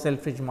how the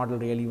Selfridge model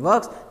really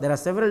works. There are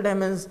several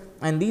demons,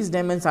 and these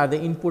demons are the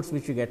inputs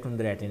which you get from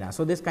the retina.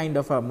 So, this kind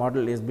of a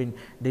model is been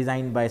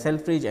designed by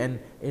Selfridge, and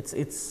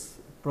it's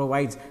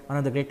provides one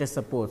of the greatest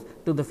supports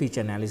to the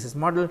feature analysis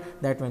model,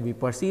 that when we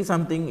perceive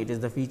something, it is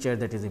the feature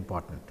that is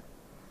important.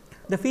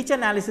 The feature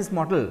analysis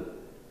model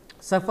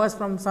suffers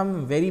from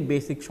some very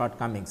basic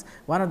shortcomings.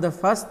 One of the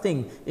first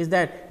thing is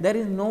that there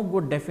is no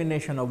good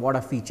definition of what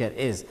a feature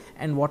is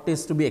and what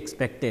is to be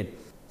expected.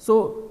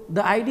 So,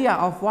 the idea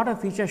of what a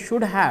feature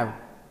should have,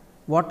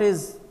 what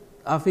is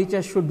a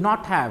feature should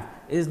not have,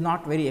 is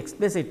not very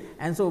explicit,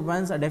 and so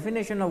once a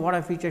definition of what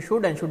a feature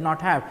should and should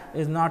not have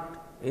is not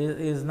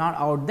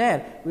out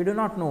there, we do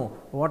not know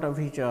what a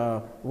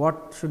feature,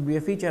 what should be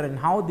a feature, and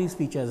how these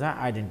features are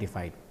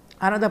identified.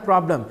 Another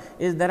problem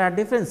is there are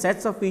different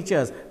sets of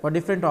features for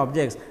different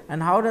objects,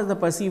 and how does the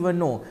perceiver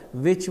know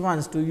which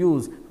ones to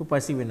use to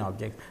perceive an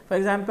object. For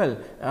example,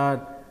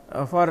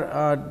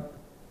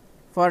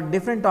 for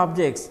different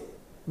objects,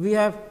 we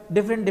have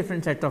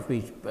different set of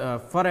features.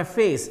 For a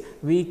face,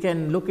 we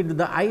can look into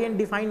the eye and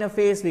define a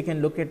face, we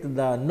can look at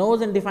the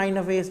nose and define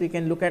a face, we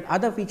can look at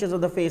other features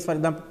of the face, for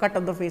example, cut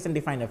of the face and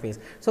define a face.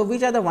 So,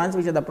 which are the ones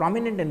which are the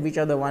prominent, and which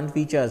are the one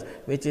features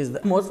which is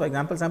the most. For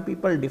example, some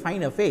people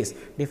define a face,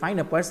 define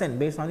a person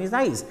based on his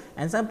eyes,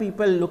 and some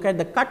people look at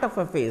the cut of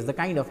a face, the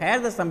kind of hair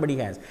that somebody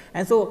has,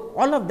 and so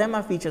all of them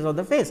are features of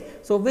the face.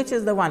 So, which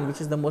is the one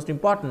which is the most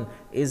important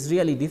is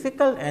really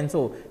difficult, and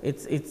so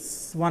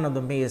it's one of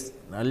the main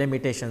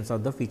limitations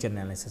of the feature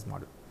analysis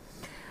model.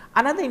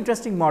 Another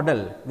interesting model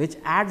which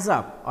adds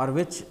up, or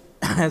which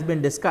has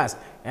been discussed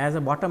as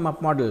a bottom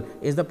up model,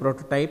 is the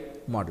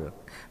prototype model.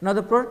 Now,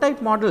 the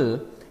prototype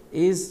model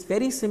is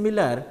very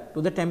similar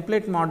to the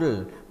template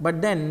model,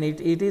 but then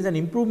it is an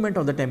improvement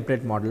of the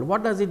template model.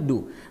 What does it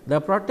do? The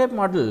prototype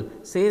model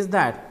says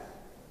that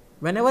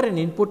whenever an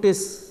input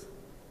is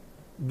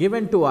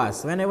given to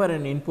us, whenever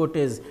an input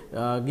is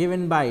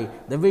given by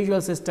the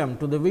visual system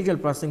to the visual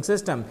processing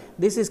system,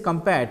 this is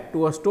compared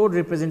to a stored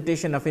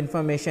representation of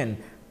information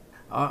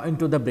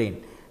into the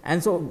brain.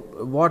 And so,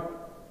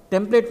 what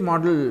template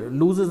model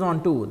loses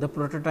on to, the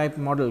prototype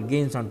model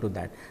gains onto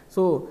that.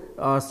 So,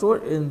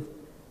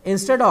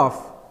 instead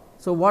of,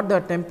 so what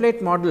the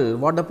template model,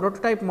 what the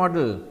prototype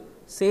model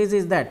says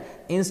is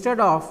that instead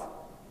of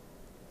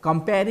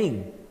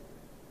comparing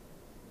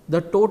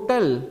the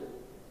total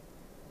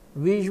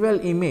visual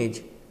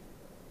image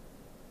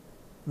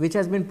which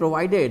has been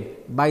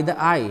provided by the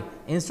eye,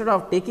 instead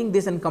of taking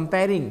this and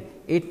comparing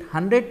it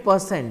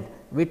 100%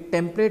 with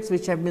templates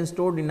which have been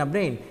stored in a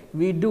brain,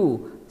 we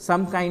do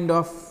some kind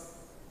of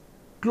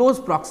close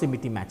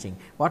proximity matching.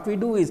 What we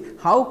do is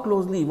how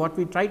closely, what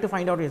we try to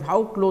find out is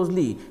how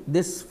closely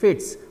this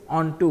fits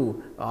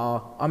onto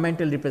a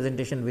mental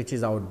representation which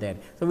is out there.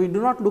 So, we do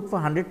not look for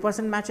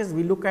 100% matches,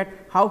 we look at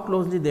how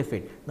closely they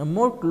fit. The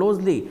more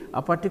closely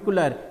a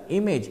particular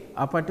image,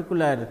 a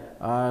particular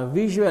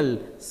visual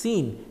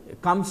scene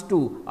comes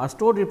to a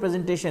stored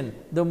representation,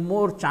 the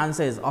more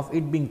chances of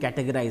it being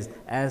categorized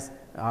as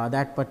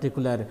that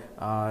particular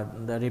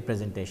the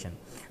representation.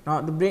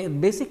 Now, the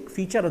basic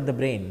feature of the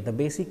brain, the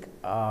basic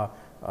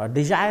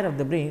desire of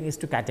the brain is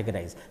to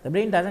categorize. The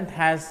brain does not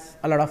has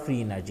a lot of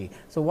free energy.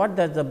 So, what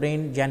does the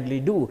brain generally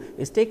do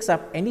is takes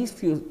up any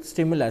few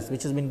stimulus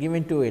which has been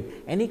given to it,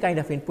 any kind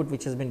of input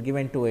which has been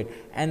given to it,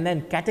 and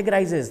then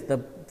categorizes.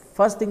 The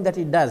first thing that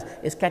it does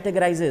is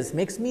categorizes,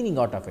 makes meaning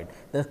out of it.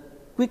 The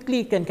quickly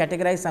it can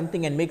categorize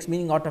something and makes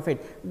meaning out of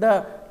it,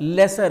 the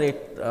lesser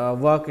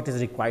work it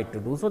is required to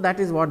do. So, that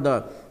is what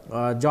the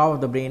job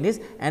of the brain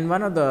is, and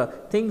one of the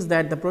things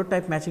that the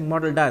prototype matching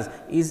model does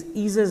is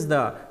eases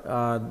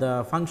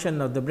the function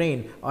of the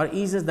brain or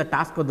eases the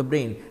task of the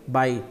brain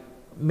by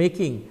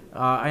making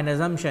an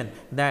assumption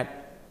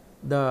that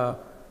the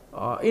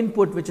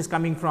input which is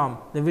coming from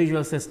the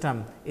visual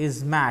system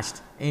is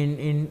matched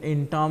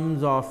in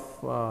terms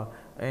of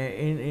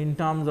in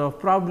terms of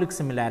probabilic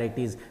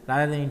similarities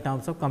rather than in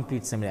terms of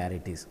complete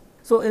similarities.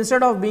 So,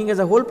 instead of being as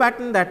a whole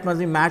pattern, that must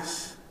be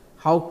matched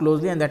how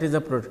closely, and that is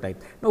a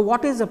prototype. Now,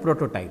 what is a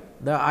prototype?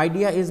 The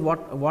idea is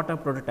what a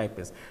prototype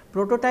is.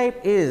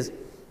 Prototype is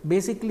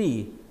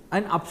basically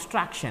an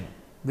abstraction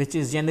which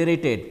is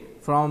generated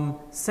from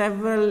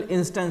several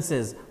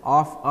instances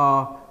of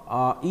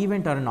a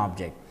event or an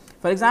object.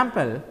 For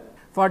example,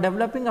 for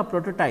developing a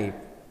prototype,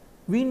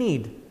 we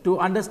need to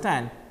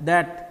understand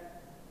that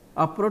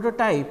a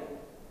prototype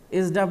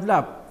is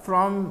developed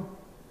from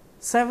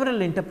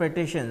several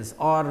interpretations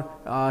or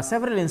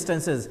several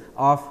instances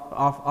of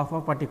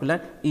a particular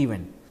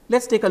event. Let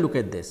us take a look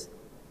at this.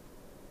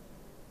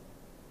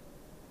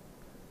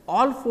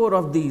 All four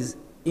of these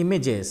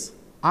images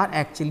are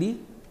actually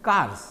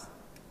cars,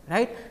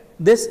 right.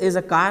 This is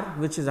a car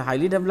which is a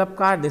highly developed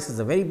car, this is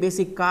a very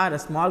basic car, a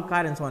small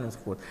car, and so on and so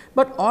forth,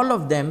 but all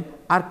of them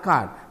are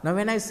car. Now,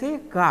 when I say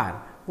car,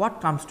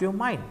 what comes to your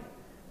mind?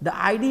 The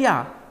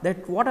idea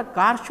that what a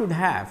car should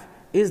have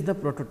is the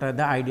prototype,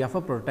 the idea of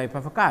a prototype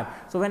of a car.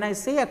 So, when I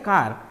say a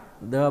car,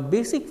 the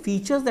basic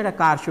features that a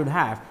car should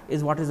have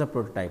is what is a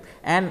prototype.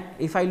 And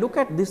if I look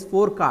at these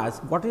four cars,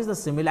 what is the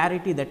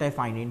similarity that I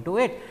find into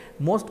it?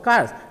 Most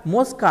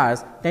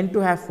cars tend to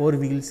have four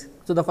wheels.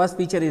 So, the first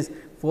feature is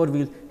four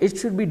wheels. It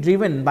should be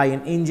driven by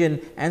an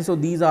engine, and so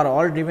these are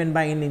all driven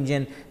by an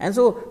engine. And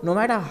so, no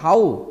matter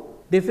how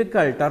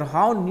difficult or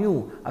how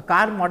new a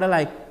car model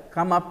I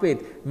come up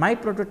with, my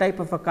prototype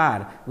of a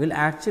car will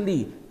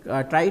actually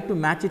try to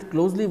match it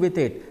closely with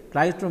it,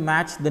 tries to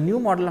match the new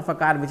model of a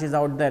car which is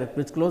out there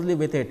which closely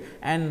with it,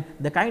 and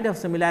the kind of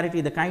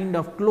similarity, the kind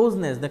of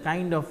closeness, the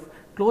kind of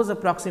close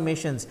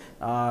approximations,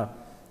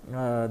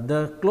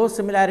 the close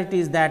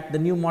similarities that the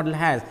new model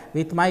has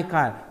with my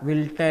car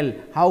will tell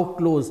how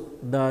close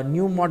the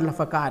new model of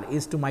a car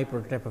is to my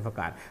prototype of a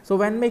car. So,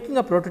 when making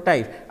a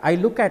prototype, I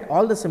look at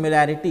all the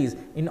similarities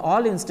in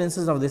all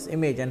instances of this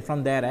image, and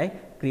from there I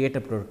create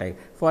a prototype.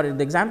 For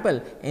the example,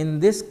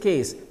 in this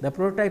case, the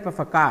prototype of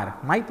a car,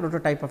 my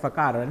prototype of a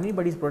car or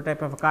anybody's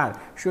prototype of a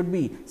car should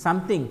be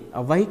something,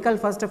 a vehicle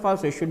first of all.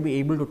 So, it should be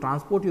able to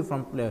transport you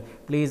from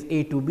place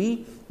A to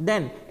B,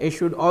 then it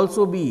should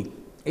also be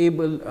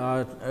able,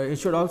 it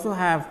should also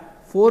have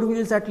four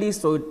wheels at least.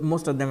 So,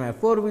 most of them have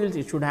four wheels.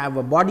 It should have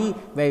a body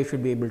where you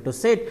should be able to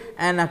sit,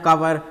 and a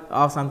cover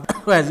of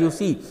something. As you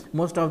see,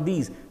 most of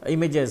these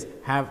images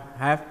have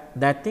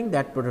that thing,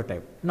 that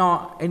prototype.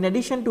 Now, in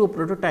addition to a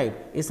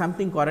prototype is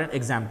something called an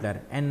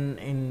exemplar, and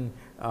in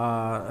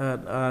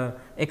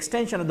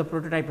extension of the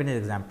prototype in an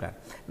exemplar.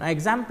 Now,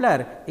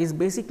 exemplar is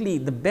basically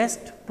the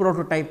best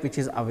prototype which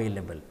is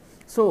available.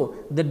 So,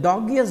 the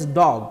doggiest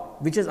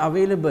dog which is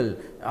available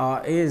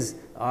is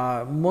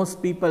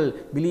most people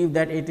believe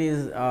that it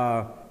is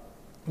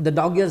the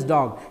doggiest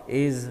dog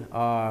is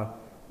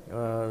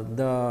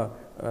the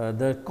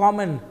the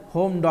common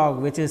home dog,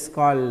 which is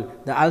called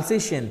the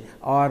Alsatian,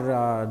 or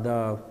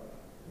the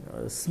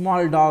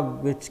small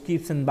dog which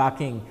keeps on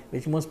barking,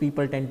 which most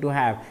people tend to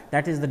have,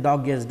 that is the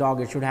dog-eared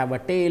dog. It should have a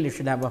tail, it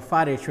should have a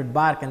fur, it should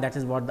bark, and that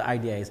is what the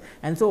idea is.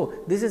 And so,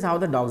 this is how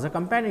the dogs are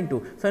compared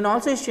into. So, an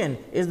Alsatian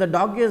is the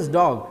dog-eared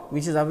dog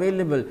which is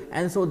available,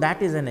 and so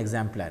that is an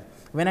exemplar.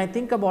 When I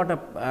think about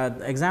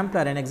an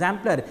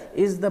exemplar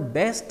is the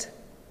best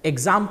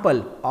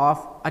example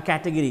of a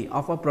category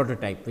of a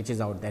prototype which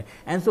is out there.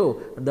 And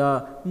so,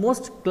 the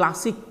most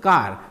classic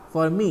car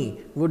for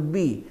me would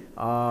be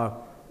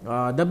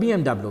the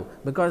BMW,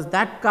 because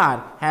that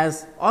car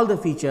has all the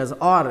features,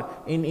 or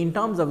in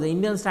terms of the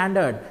Indian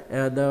standard,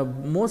 the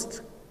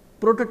most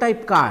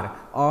prototype car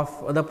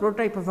of the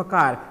prototype of a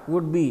car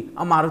would be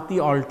a Maruti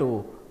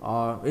Alto.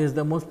 Is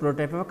the most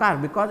prototype of a car,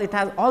 because it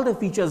has all the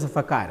features of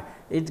a car.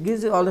 It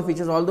gives you all the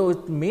features, although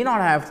it may not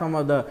have some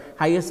of the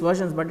highest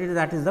versions, but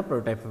that is the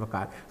prototype of a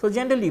car. So,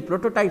 generally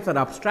prototypes are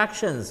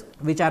abstractions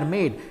which are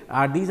made,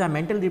 these are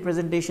mental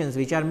representations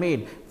which are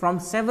made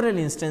from several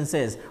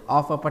instances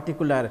of a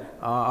particular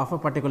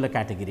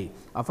category,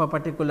 of a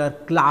particular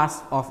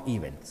class of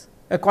events.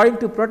 According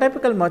to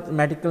prototypical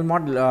mathematical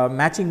model,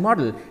 matching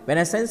model, when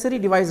a sensory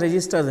device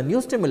registers a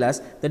new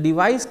stimulus, the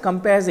device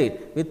compares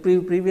it with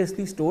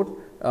previously stored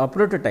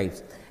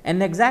prototypes.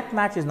 An exact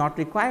match is not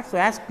required. So,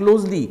 as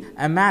closely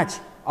a match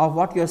of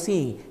what you are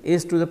seeing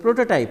is to the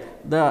prototype,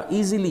 the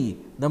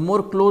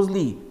more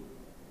closely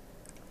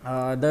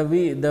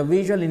the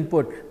visual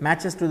input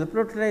matches to the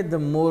prototype, the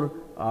more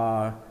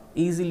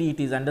easily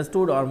it is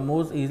understood, or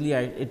most easily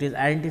it is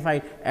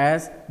identified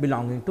as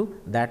belonging to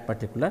that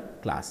particular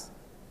class.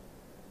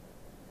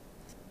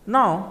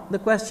 Now, the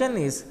question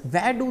is,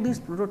 where do these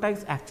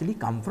prototypes actually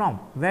come from?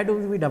 Where do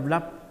we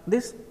develop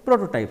these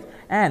prototypes?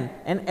 And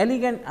an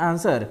elegant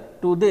answer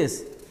to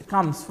this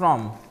comes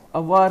from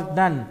a work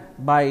done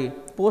by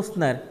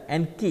Posner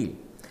and Keel.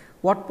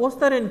 What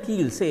Posner and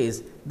Keel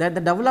says, that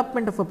the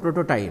development of a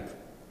prototype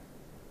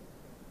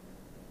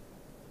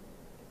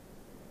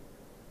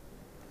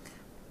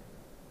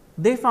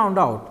they found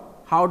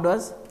out how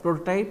does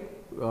prototype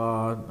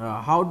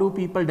how do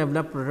people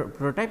develop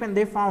prototype, and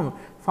they found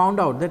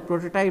out that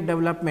prototype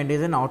development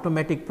is an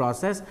automatic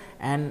process,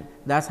 and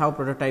that is how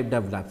prototype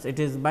develops. It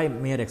is by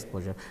mere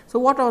exposure. So,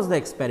 what was the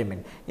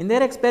experiment? In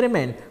their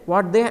experiment,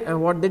 what they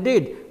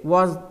did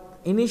was,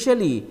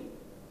 initially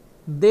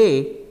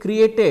they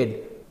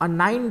created a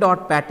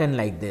 9-dot pattern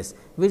like this,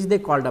 which they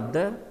called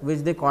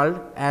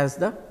as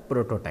the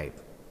prototype.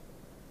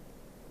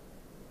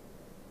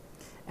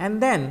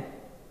 And then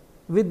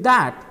with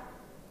that,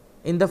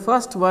 in the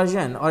first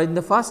version, or in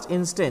the first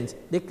instance,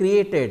 they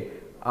created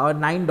a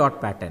 9-dot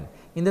pattern.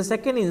 In the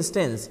second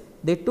instance,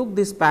 they took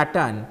this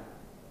pattern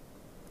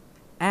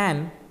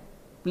and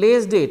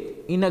placed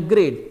it in a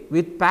grid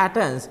with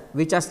patterns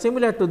which are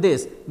similar to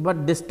this,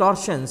 but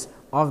distortions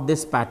of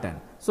this pattern.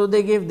 So,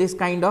 they gave this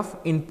kind of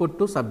input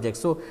to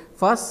subjects. So,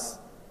 first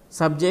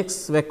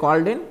subjects were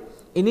called in.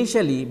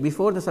 Initially,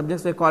 before the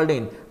subjects were called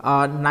in,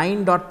 a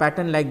 9-dot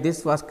pattern like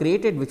this was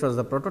created, which was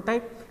the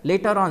prototype.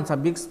 Later on,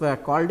 subjects were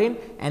called in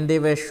and they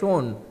were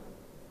shown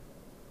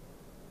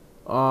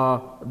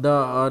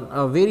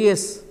the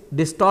various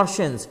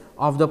distortions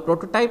of the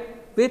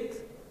prototype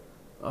with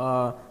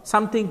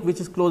something which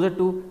is closer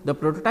to the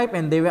prototype,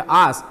 and they were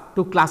asked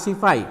to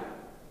classify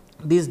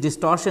these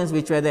distortions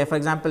which were there. For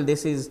example,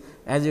 this is,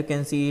 as you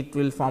can see, it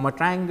will form a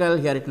triangle,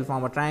 here it will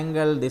form a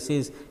triangle, this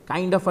is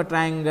kind of a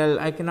triangle.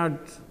 I cannot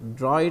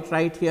draw it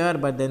right here,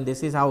 but then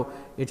this is how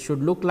it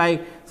should look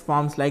like,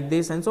 forms like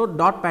this, and so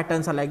dot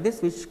patterns are like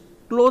this, which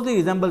closely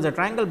resembles a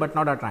triangle, but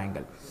not a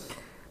triangle.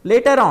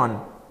 Later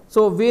on,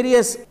 so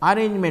various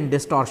arrangement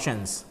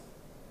distortions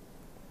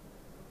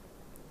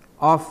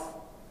of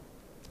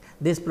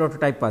this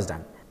prototype was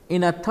done.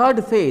 In a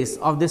third phase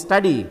of this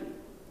study,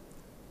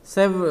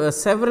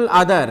 several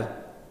other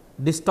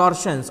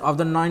distortions of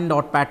the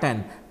 9-dot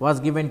pattern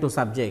was given to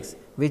subjects,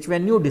 which were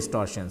new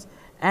distortions,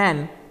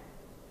 and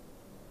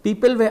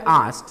people were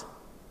asked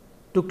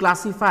to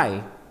classify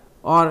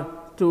or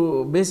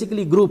to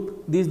basically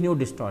group these new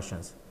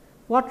distortions.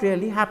 What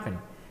really happened?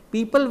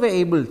 People were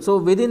able, so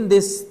within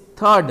this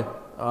third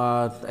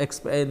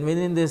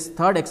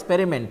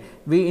experiment,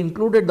 we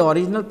included the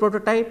original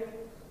prototype,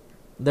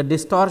 the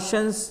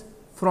distortions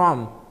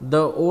from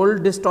the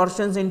old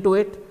distortions into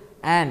it,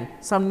 and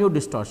some new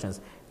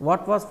distortions.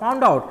 What was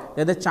found out,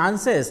 that the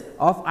chances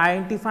of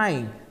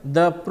identifying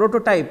the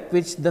prototype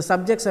which the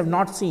subjects have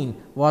not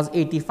seen was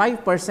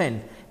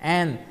 85%,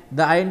 and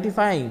the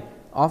identifying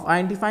of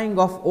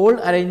old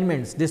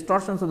arrangements,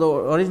 distortions of the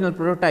original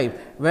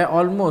prototype were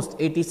almost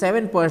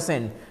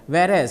 87%,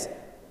 whereas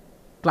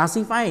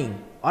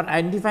classifying or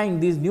identifying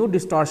these new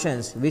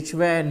distortions which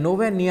were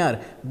nowhere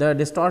near the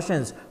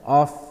distortions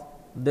of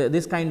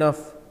this kind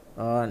of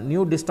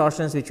new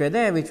distortions which were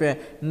there, which were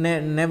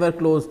never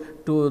close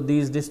to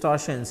these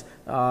distortions,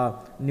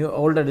 new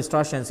older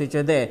distortions which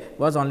were there,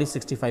 was only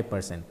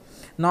 65%.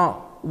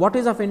 Now, what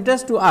is of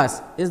interest to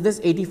us is this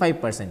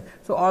 85%.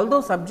 So,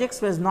 although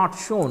subjects was not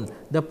shown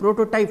the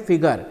prototype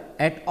figure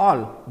at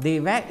all, they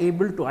were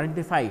able to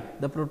identify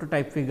the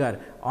prototype figure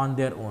on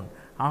their own.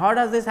 How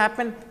does this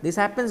happen? This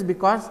happens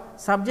because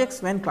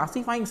subjects, when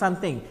classifying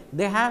something,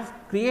 they have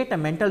create a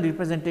mental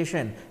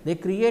representation, they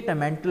create a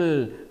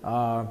mental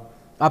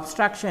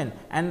abstraction,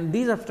 and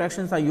these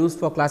abstractions are used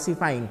for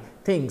classifying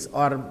things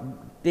or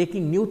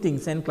taking new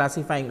things and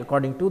classifying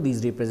according to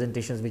these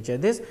representations which are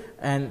this,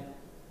 and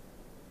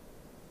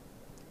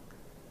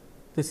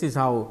this is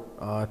how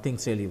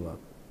things really work.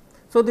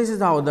 So, this is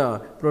how the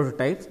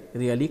prototypes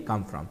really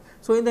come from.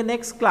 So, in the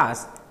next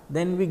class,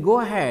 then we go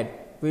ahead,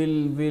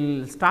 we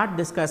will start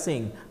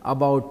discussing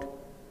about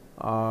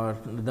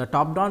the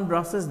top down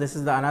process. This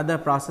is the another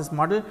process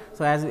model.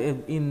 So, as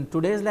in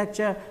today's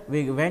lecture,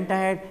 we went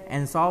ahead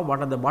and saw what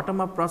are the bottom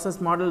up process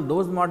model,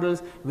 those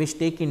models which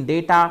take in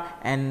data,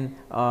 and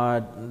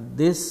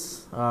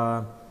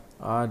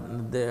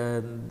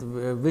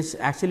which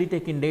actually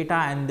take in data,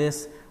 and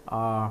this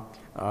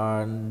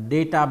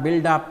data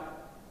build up,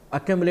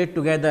 accumulate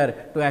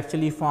together to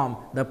actually form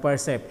the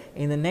percept.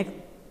 In the next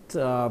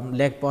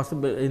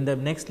in the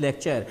next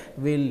lecture,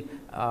 we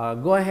will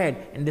go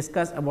ahead and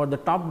discuss about the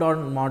top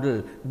down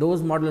model,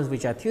 those models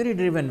which are theory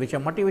driven, which are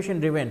motivation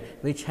driven,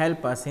 which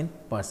help us in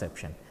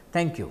perception.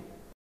 Thank you.